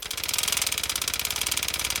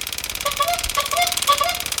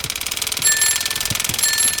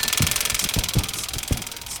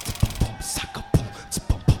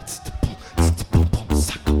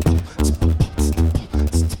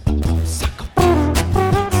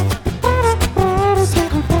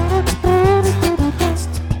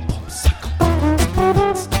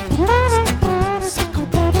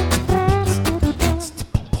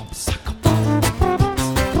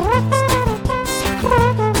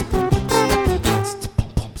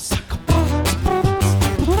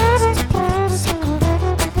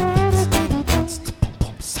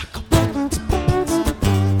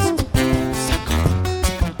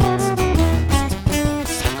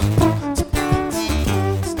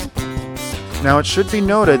 Now, it should be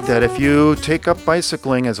noted that if you take up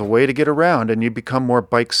bicycling as a way to get around and you become more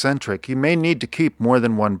bike-centric, you may need to keep more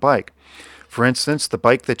than one bike. For instance, the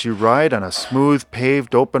bike that you ride on a smooth,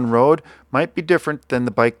 paved, open road might be different than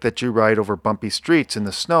the bike that you ride over bumpy streets in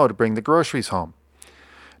the snow to bring the groceries home.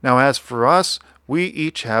 Now, as for us, we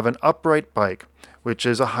each have an upright bike, which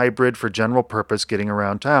is a hybrid for general purpose getting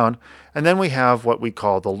around town, and then we have what we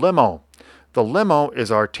call the limo. The limo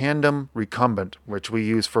is our tandem recumbent, which we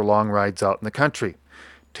use for long rides out in the country.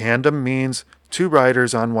 Tandem means two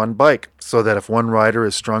riders on one bike, so that if one rider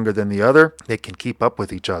is stronger than the other, they can keep up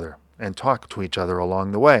with each other and talk to each other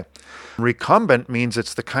along the way. Recumbent means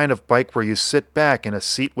it's the kind of bike where you sit back in a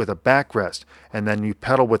seat with a backrest, and then you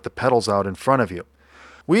pedal with the pedals out in front of you.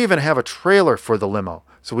 We even have a trailer for the limo,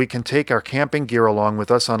 so we can take our camping gear along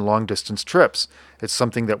with us on long-distance trips. It's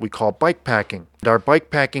something that we call bike packing. And our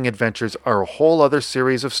bike packing adventures are a whole other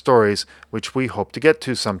series of stories which we hope to get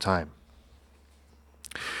to sometime.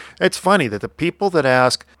 It's funny that the people that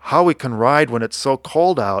ask how we can ride when it's so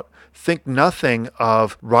cold out think nothing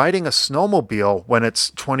of riding a snowmobile when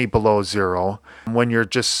it's 20 below zero, when you're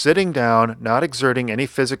just sitting down, not exerting any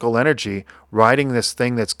physical energy, riding this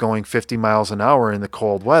thing that's going 50 miles an hour in the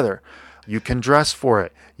cold weather. You can dress for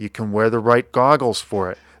it. You can wear the right goggles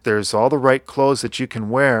for it. There's all the right clothes that you can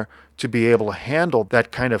wear to be able to handle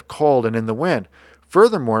that kind of cold and in the wind.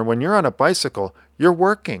 Furthermore, when you're on a bicycle, you're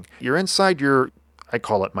working. You're inside your, I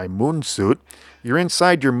call it my moon suit. You're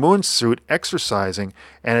inside your moon suit exercising,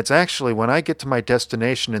 and it's actually, when I get to my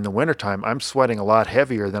destination in the wintertime, I'm sweating a lot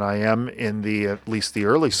heavier than I am in at least the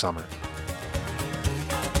early summer.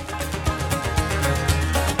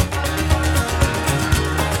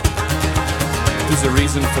 There's a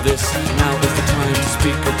reason for this. Now is the time to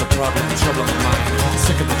speak of the problem, trouble my mind.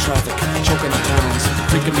 Sick of the traffic, choking on towns,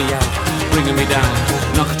 freaking me out, bringing me down.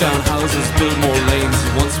 Knock down houses, build more lanes.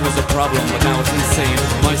 Once was a problem, but now it's insane.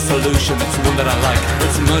 My solution, it's one that I like.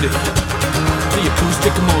 It's muddy, the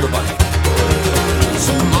acoustic motorbike.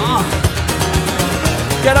 So come on,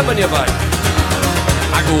 get up on your bike.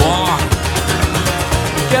 I go on,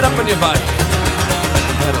 get up on your bike.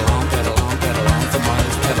 Pedal on, pedal on, pedal on for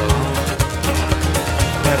miles, pedal on.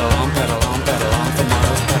 Pedal on, pedal on, pedal on for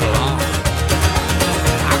miles, pedal on.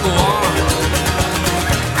 I go on, I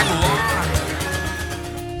go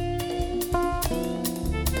on.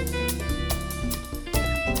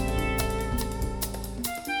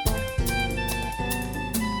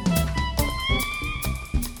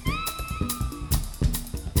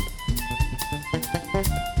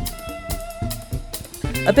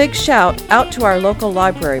 A big shout out to our local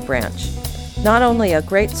library branch. Not only a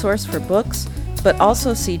great source for books, but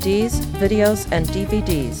also CDs, videos, and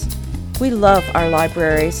DVDs. We love our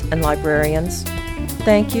libraries and librarians.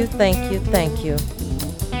 Thank you, thank you, thank you.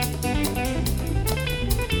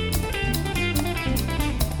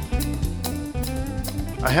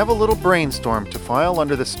 I have a little brainstorm to file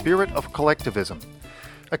under the spirit of collectivism.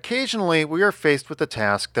 Occasionally, we are faced with a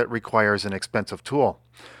task that requires an expensive tool.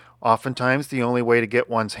 Oftentimes, the only way to get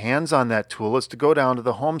one's hands on that tool is to go down to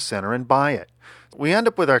the home center and buy it. We end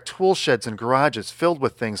up with our tool sheds and garages filled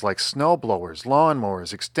with things like snow blowers,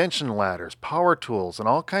 lawnmowers, extension ladders, power tools, and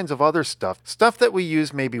all kinds of other stuff that we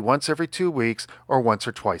use maybe once every 2 weeks or once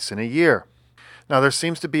or twice in a year. Now, there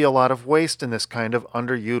seems to be a lot of waste in this kind of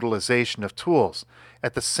underutilization of tools.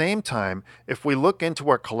 At the same time, if we look into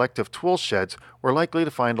our collective tool sheds, we're likely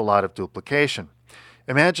to find a lot of duplication.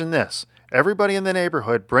 Imagine this. Everybody in the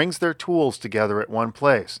neighborhood brings their tools together at one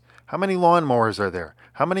place. How many lawnmowers are there?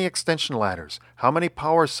 How many extension ladders? How many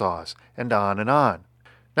power saws? And on and on.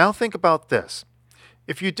 Now think about this.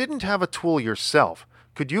 If you didn't have a tool yourself,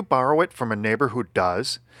 could you borrow it from a neighbor who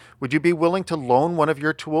does? Would you be willing to loan one of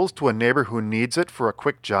your tools to a neighbor who needs it for a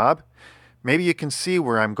quick job? Maybe you can see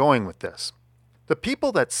where I'm going with this. The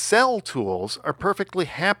people that sell tools are perfectly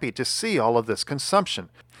happy to see all of this consumption.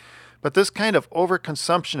 But this kind of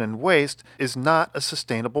overconsumption and waste is not a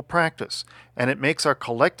sustainable practice, and it makes our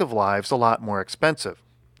collective lives a lot more expensive.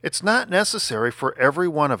 It's not necessary for every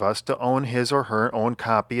one of us to own his or her own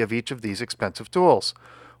copy of each of these expensive tools.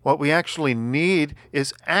 What we actually need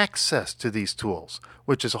is access to these tools,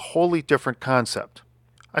 which is a wholly different concept.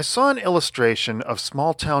 I saw an illustration of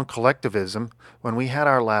small-town collectivism when we had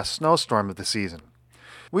our last snowstorm of the season.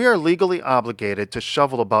 We are legally obligated to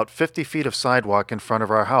shovel about 50 feet of sidewalk in front of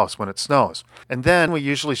our house when it snows, and then we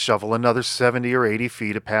usually shovel another 70 or 80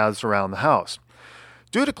 feet of paths around the house.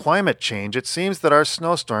 Due to climate change, it seems that our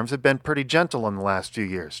snowstorms have been pretty gentle in the last few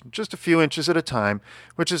years, just a few inches at a time,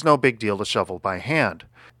 which is no big deal to shovel by hand.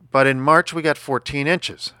 But in March we got 14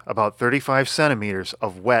 inches, about 35 centimeters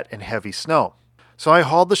of wet and heavy snow. So I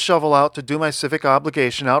hauled the shovel out to do my civic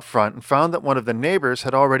obligation out front and found that one of the neighbors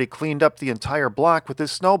had already cleaned up the entire block with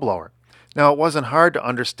his snowblower. Now, it wasn't hard to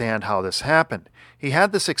understand how this happened. He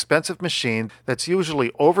had this expensive machine that's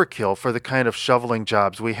usually overkill for the kind of shoveling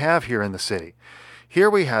jobs we have here in the city.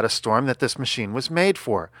 Here we had a storm that this machine was made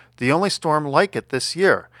for, the only storm like it this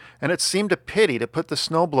year, and it seemed a pity to put the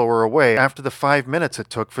snowblower away after the 5 minutes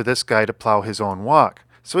it took for this guy to plow his own walk.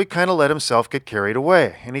 So he kind of let himself get carried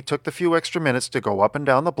away, and he took the few extra minutes to go up and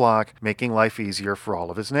down the block, making life easier for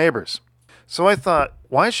all of his neighbors. So I thought,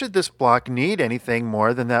 why should this block need anything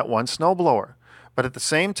more than that one snowblower? But at the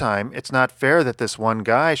same time, it's not fair that this one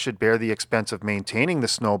guy should bear the expense of maintaining the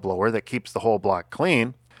snowblower that keeps the whole block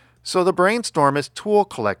clean. So the brainstorm is tool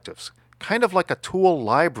collectives, kind of like a tool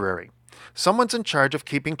library. Someone's in charge of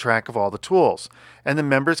keeping track of all the tools, and the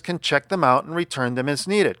members can check them out and return them as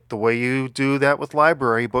needed, the way you do that with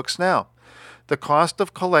library books now. The cost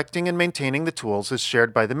of collecting and maintaining the tools is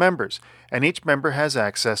shared by the members, and each member has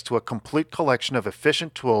access to a complete collection of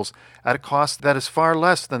efficient tools at a cost that is far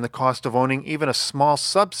less than the cost of owning even a small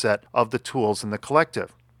subset of the tools in the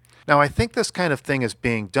collective. Now, I think this kind of thing is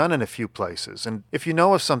being done in a few places, and if you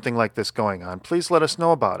know of something like this going on, please let us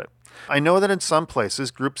know about it. I know that in some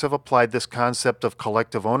places, groups have applied this concept of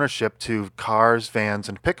collective ownership to cars, vans,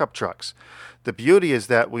 and pickup trucks. The beauty is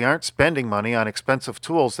that we aren't spending money on expensive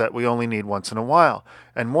tools that we only need once in a while,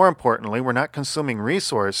 and more importantly, we're not consuming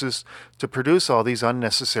resources to produce all these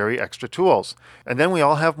unnecessary extra tools. And then we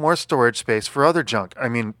all have more storage space for other junk.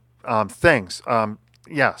 Things.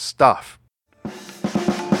 Stuff.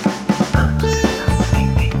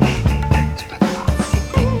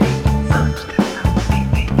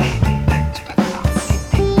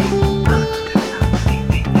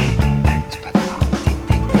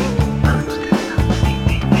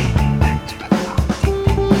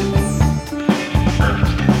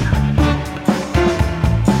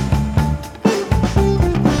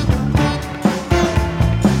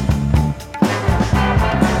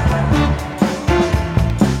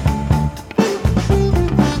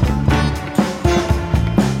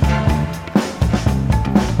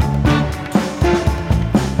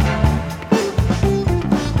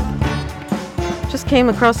 Came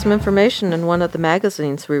across some information in one of the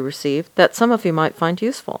magazines we received that some of you might find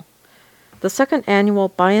useful. The second annual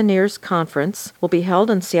Pioneers Conference will be held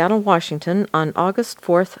in Seattle, Washington on August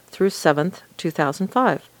 4th through 7th,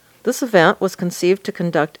 2005. This event was conceived to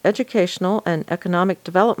conduct educational and economic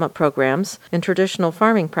development programs in traditional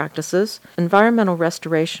farming practices, environmental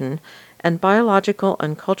restoration, and biological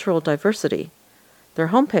and cultural diversity. Their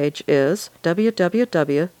homepage is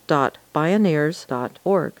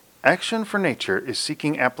www.bioneers.org. Action for Nature is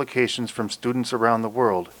seeking applications from students around the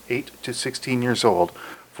world, 8 to 16 years old,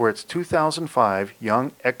 for its 2005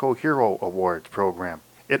 Young Eco Hero Awards program.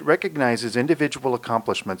 It recognizes individual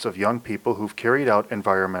accomplishments of young people who've carried out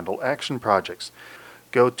environmental action projects.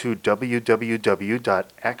 Go to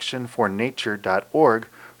www.actionfornature.org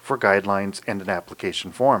for guidelines and an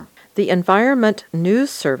application form. The Environment News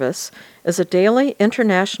Service is a daily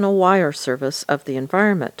international wire service of the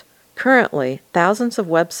environment. Currently, thousands of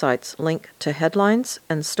websites link to headlines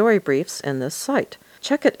and story briefs in this site.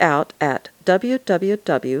 Check it out at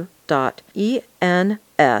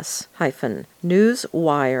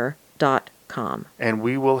www.ens-newswire.com. And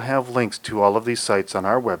we will have links to all of these sites on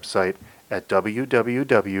our website at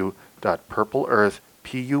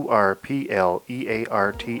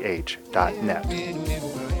www.purplearth.net.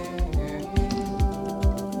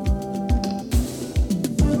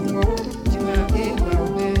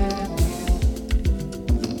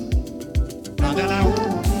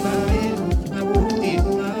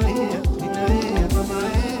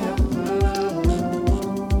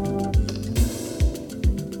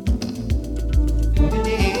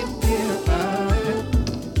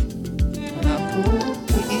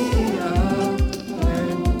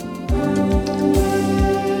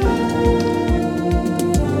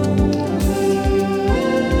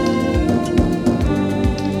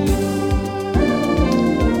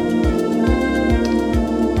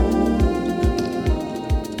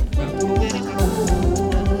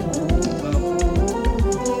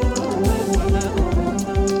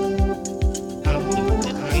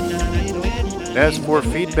 As for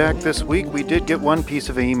feedback this week, we did get one piece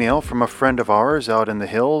of email from a friend of ours out in the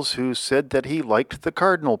hills who said that he liked the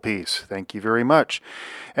cardinal piece. Thank you very much.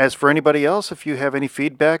 As for anybody else, if you have any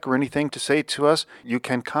feedback or anything to say to us, you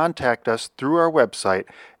can contact us through our website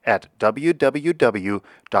at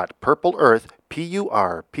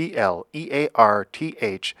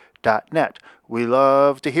www.purplearth.net. We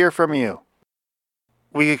love to hear from you.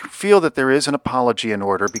 We feel that there is an apology in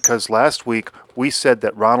order because last week we said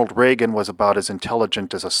that Ronald Reagan was about as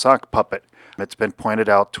intelligent as a sock puppet. It's been pointed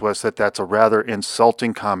out to us that that's a rather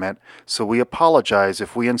insulting comment, so we apologize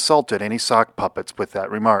if we insulted any sock puppets with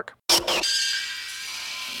that remark.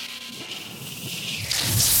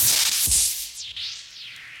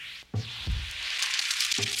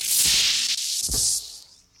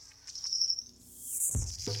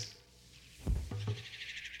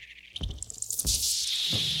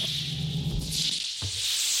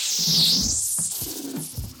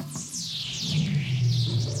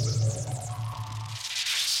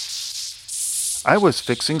 I was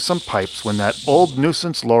fixing some pipes when that old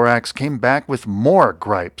nuisance Lorax came back with more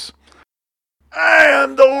gripes. I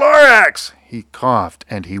am the Lorax! He coughed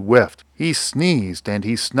and he whiffed. He sneezed and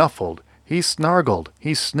he snuffled. He snargled.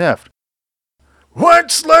 He sniffed.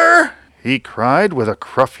 Onceler! He cried with a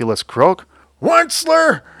crufulous croak.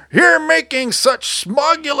 Onceler! You're making such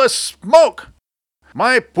smogulous smoke!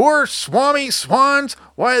 My poor swami swans,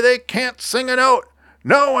 why they can't sing a note.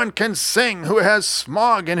 No one can sing who has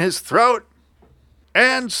smog in his throat.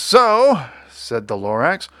 And so, said the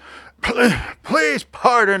Lorax, please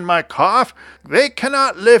pardon my cough. They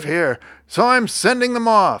cannot live here, so I'm sending them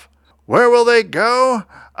off. Where will they go?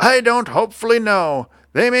 I don't hopefully know.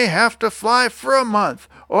 They may have to fly for a month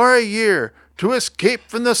or a year to escape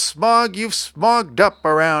from the smog you've smogged up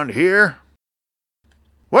around here.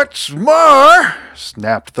 What's more,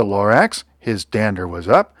 snapped the Lorax, his dander was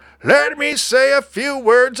up, let me say a few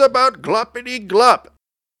words about Gluppity-Glup.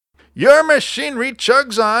 Your machinery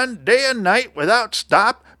chugs on day and night without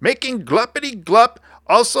stop, making Gluppity-Glup,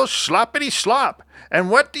 also Sloppity-Slop. And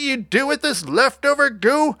what do you do with this leftover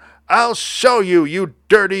goo? I'll show you, you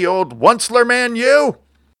dirty old Onceler man, you!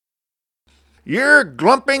 You're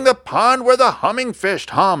glumping the pond where the humming fish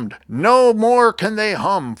hummed. No more can they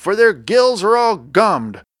hum, for their gills are all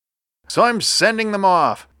gummed. So I'm sending them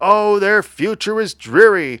off. Oh, their future is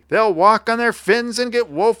dreary. They'll walk on their fins and get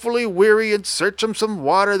woefully weary and search 'em some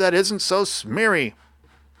water that isn't so smeary.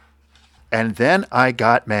 And then I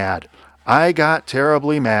got mad. I got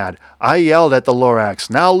terribly mad. I yelled at the Lorax,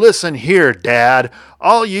 now listen here, Dad.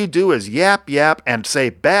 All you do is yap, yap, and say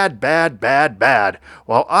bad, bad, bad, bad.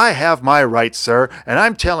 Well, I have my rights, sir, and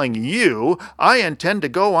I'm telling you, I intend to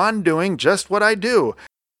go on doing just what I do.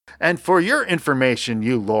 And for your information,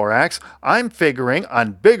 you Lorax, I'm figuring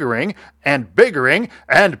on biggering and biggering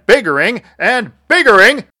and biggering and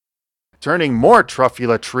biggering, turning more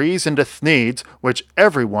truffula trees into thneeds, which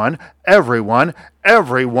everyone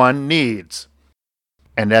needs.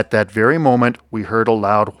 And at that very moment, we heard a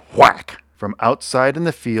loud whack From outside in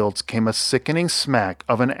the fields came a sickening smack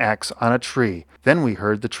of an axe on a tree. Then we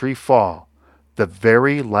heard the tree fall, the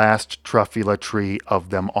very last truffula tree of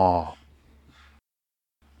them all.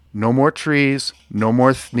 No more trees, no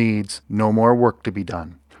more needs, no more work to be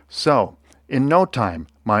done. So, in no time,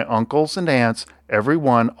 my uncles and aunts, every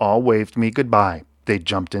one, all waved me goodbye. They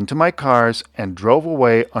jumped into my cars and drove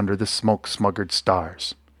away under the smoke-smuggered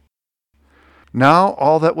stars. Now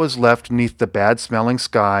all that was left neath the bad-smelling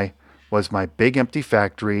sky was my big empty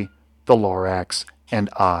factory, the Lorax, and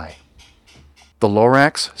I. The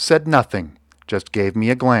Lorax said nothing, just gave me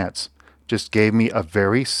a glance, just gave me a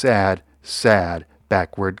very sad, sad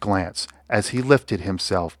backward glance as he lifted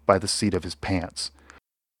himself by the seat of his pants.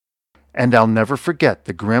 And I'll never forget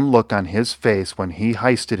the grim look on his face when he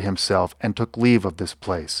hoisted himself and took leave of this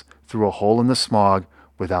place through a hole in the smog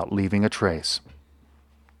without leaving a trace.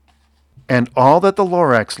 And all that the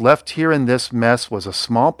Lorax left here in this mess was a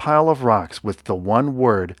small pile of rocks with the one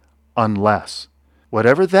word, unless.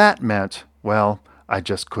 Whatever that meant, well, I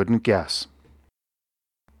just couldn't guess.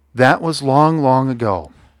 That was long, long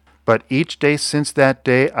ago. But each day since that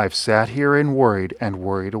day I've sat here and worried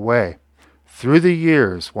away. Through the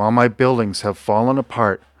years, while my buildings have fallen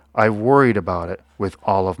apart, I've worried about it with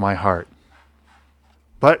all of my heart.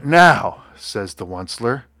 But now, says the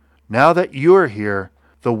Onceler, now that you're here,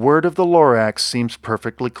 the word of the Lorax seems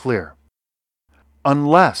perfectly clear.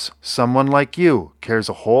 Unless someone like you cares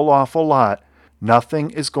a whole awful lot,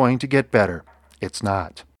 nothing is going to get better. It's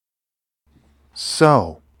not.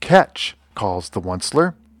 So, catch, calls the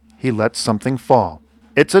Onceler. He lets something fall.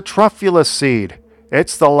 It's a truffula seed.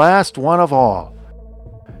 It's the last one of all.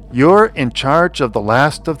 You're in charge of the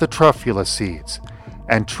last of the truffula seeds,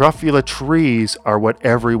 and truffula trees are what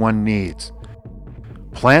everyone needs.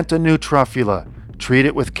 Plant a new truffula, treat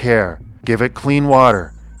it with care, give it clean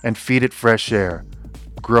water, and feed it fresh air.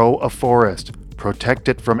 Grow a forest, protect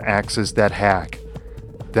it from axes that hack.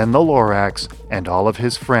 Then the Lorax and all of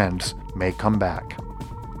his friends may come back.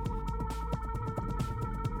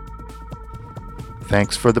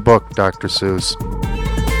 Thanks for the book, Dr. Seuss.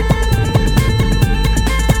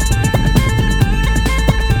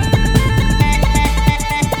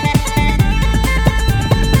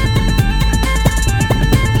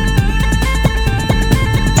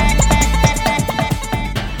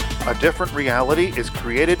 A Different Reality is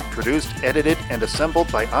created, produced, edited, and assembled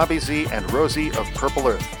by Abby Z and Rosie of Purple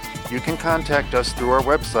Earth. You can contact us through our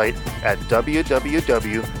website at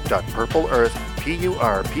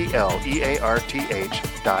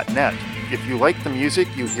www.purpleearth.net. If you like the music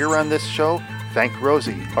you hear on this show, thank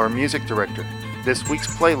Rosie, our music director. This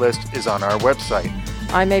week's playlist is on our website.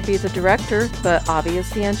 I may be the director, but Abby is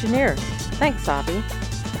the engineer. Thanks, Abby.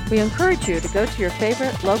 We encourage you to go to your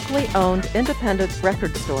favorite locally owned independent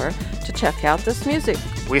record store to check out this music.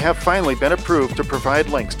 We have finally been approved to provide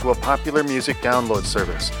links to a popular music download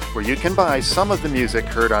service where you can buy some of the music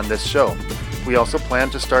heard on this show. We also plan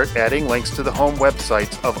to start adding links to the home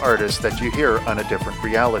websites of artists that you hear on A Different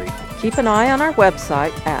Reality. Keep an eye on our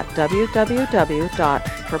website at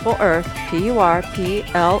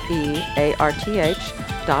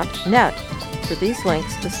www.purpleearth.net for these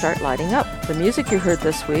links to start lighting up. The music you heard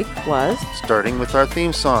this week was... Starting with our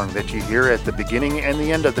theme song that you hear at the beginning and the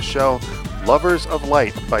end of the show, Lovers of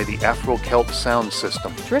Light by the Afro-Celt Sound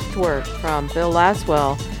System. Driftword from Bill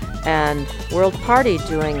Laswell, and World Party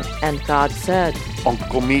doing And God Said.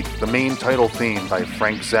 Uncle Meat, the main title theme by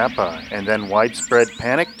Frank Zappa, and then Widespread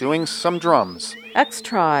Panic doing some drums.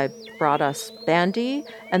 X-Tribe brought us Bandy,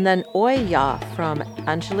 and then Oya from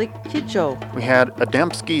Angelique Kidjo. We had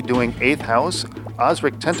Adamski doing Eighth House,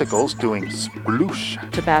 Osric Tentacles doing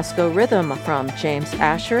Sploosh. Tabasco Rhythm from James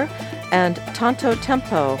Asher, and Tanto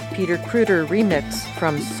Tempo, Peter Kruder remix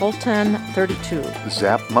from Sultan 32.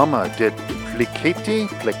 Zap Mama did Plekete,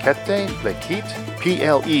 Plekete, Plekete,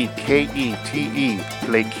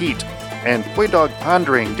 and Poi Dog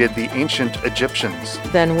Pondering did the Ancient Egyptians.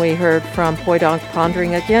 Then we heard from Poi Dog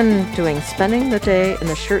Pondering again, doing Spending the Day in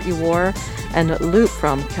the Shirt You Wore, and Loop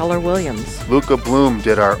from Keller Williams. Luca Bloom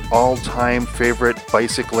did our all-time favorite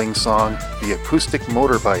bicycling song, The Acoustic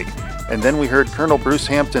Motorbike. And then we heard Colonel Bruce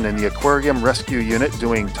Hampton in the Aquarium Rescue Unit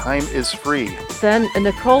doing Time is Free. Then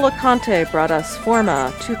Nicola Conte brought us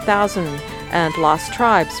Forma 2000 and Lost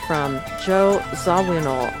Tribes from Joe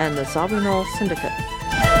Zawinul and the Zawinul Syndicate.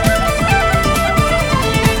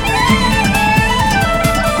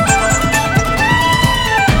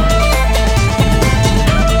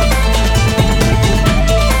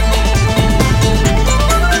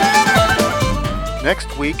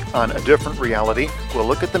 Next week on A Different Reality, we'll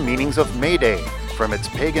look at the meanings of May Day, from its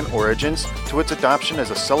pagan origins to its adoption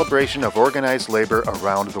as a celebration of organized labor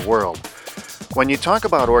around the world. When you talk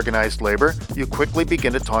about organized labor, you quickly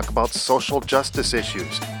begin to talk about social justice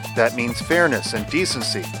issues. That means fairness and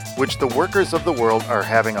decency, which the workers of the world are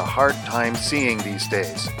having a hard time seeing these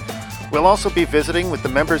days. We'll also be visiting with the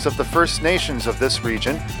members of the First Nations of this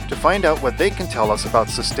region to find out what they can tell us about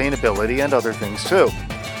sustainability and other things too.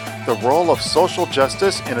 The role of social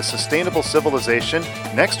justice in a sustainable civilization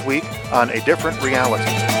next week on A Different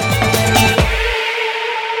Reality.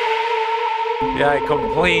 Yeah, I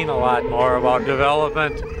complain a lot more about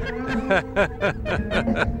development.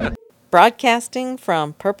 Broadcasting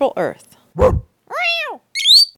from Purple Earth.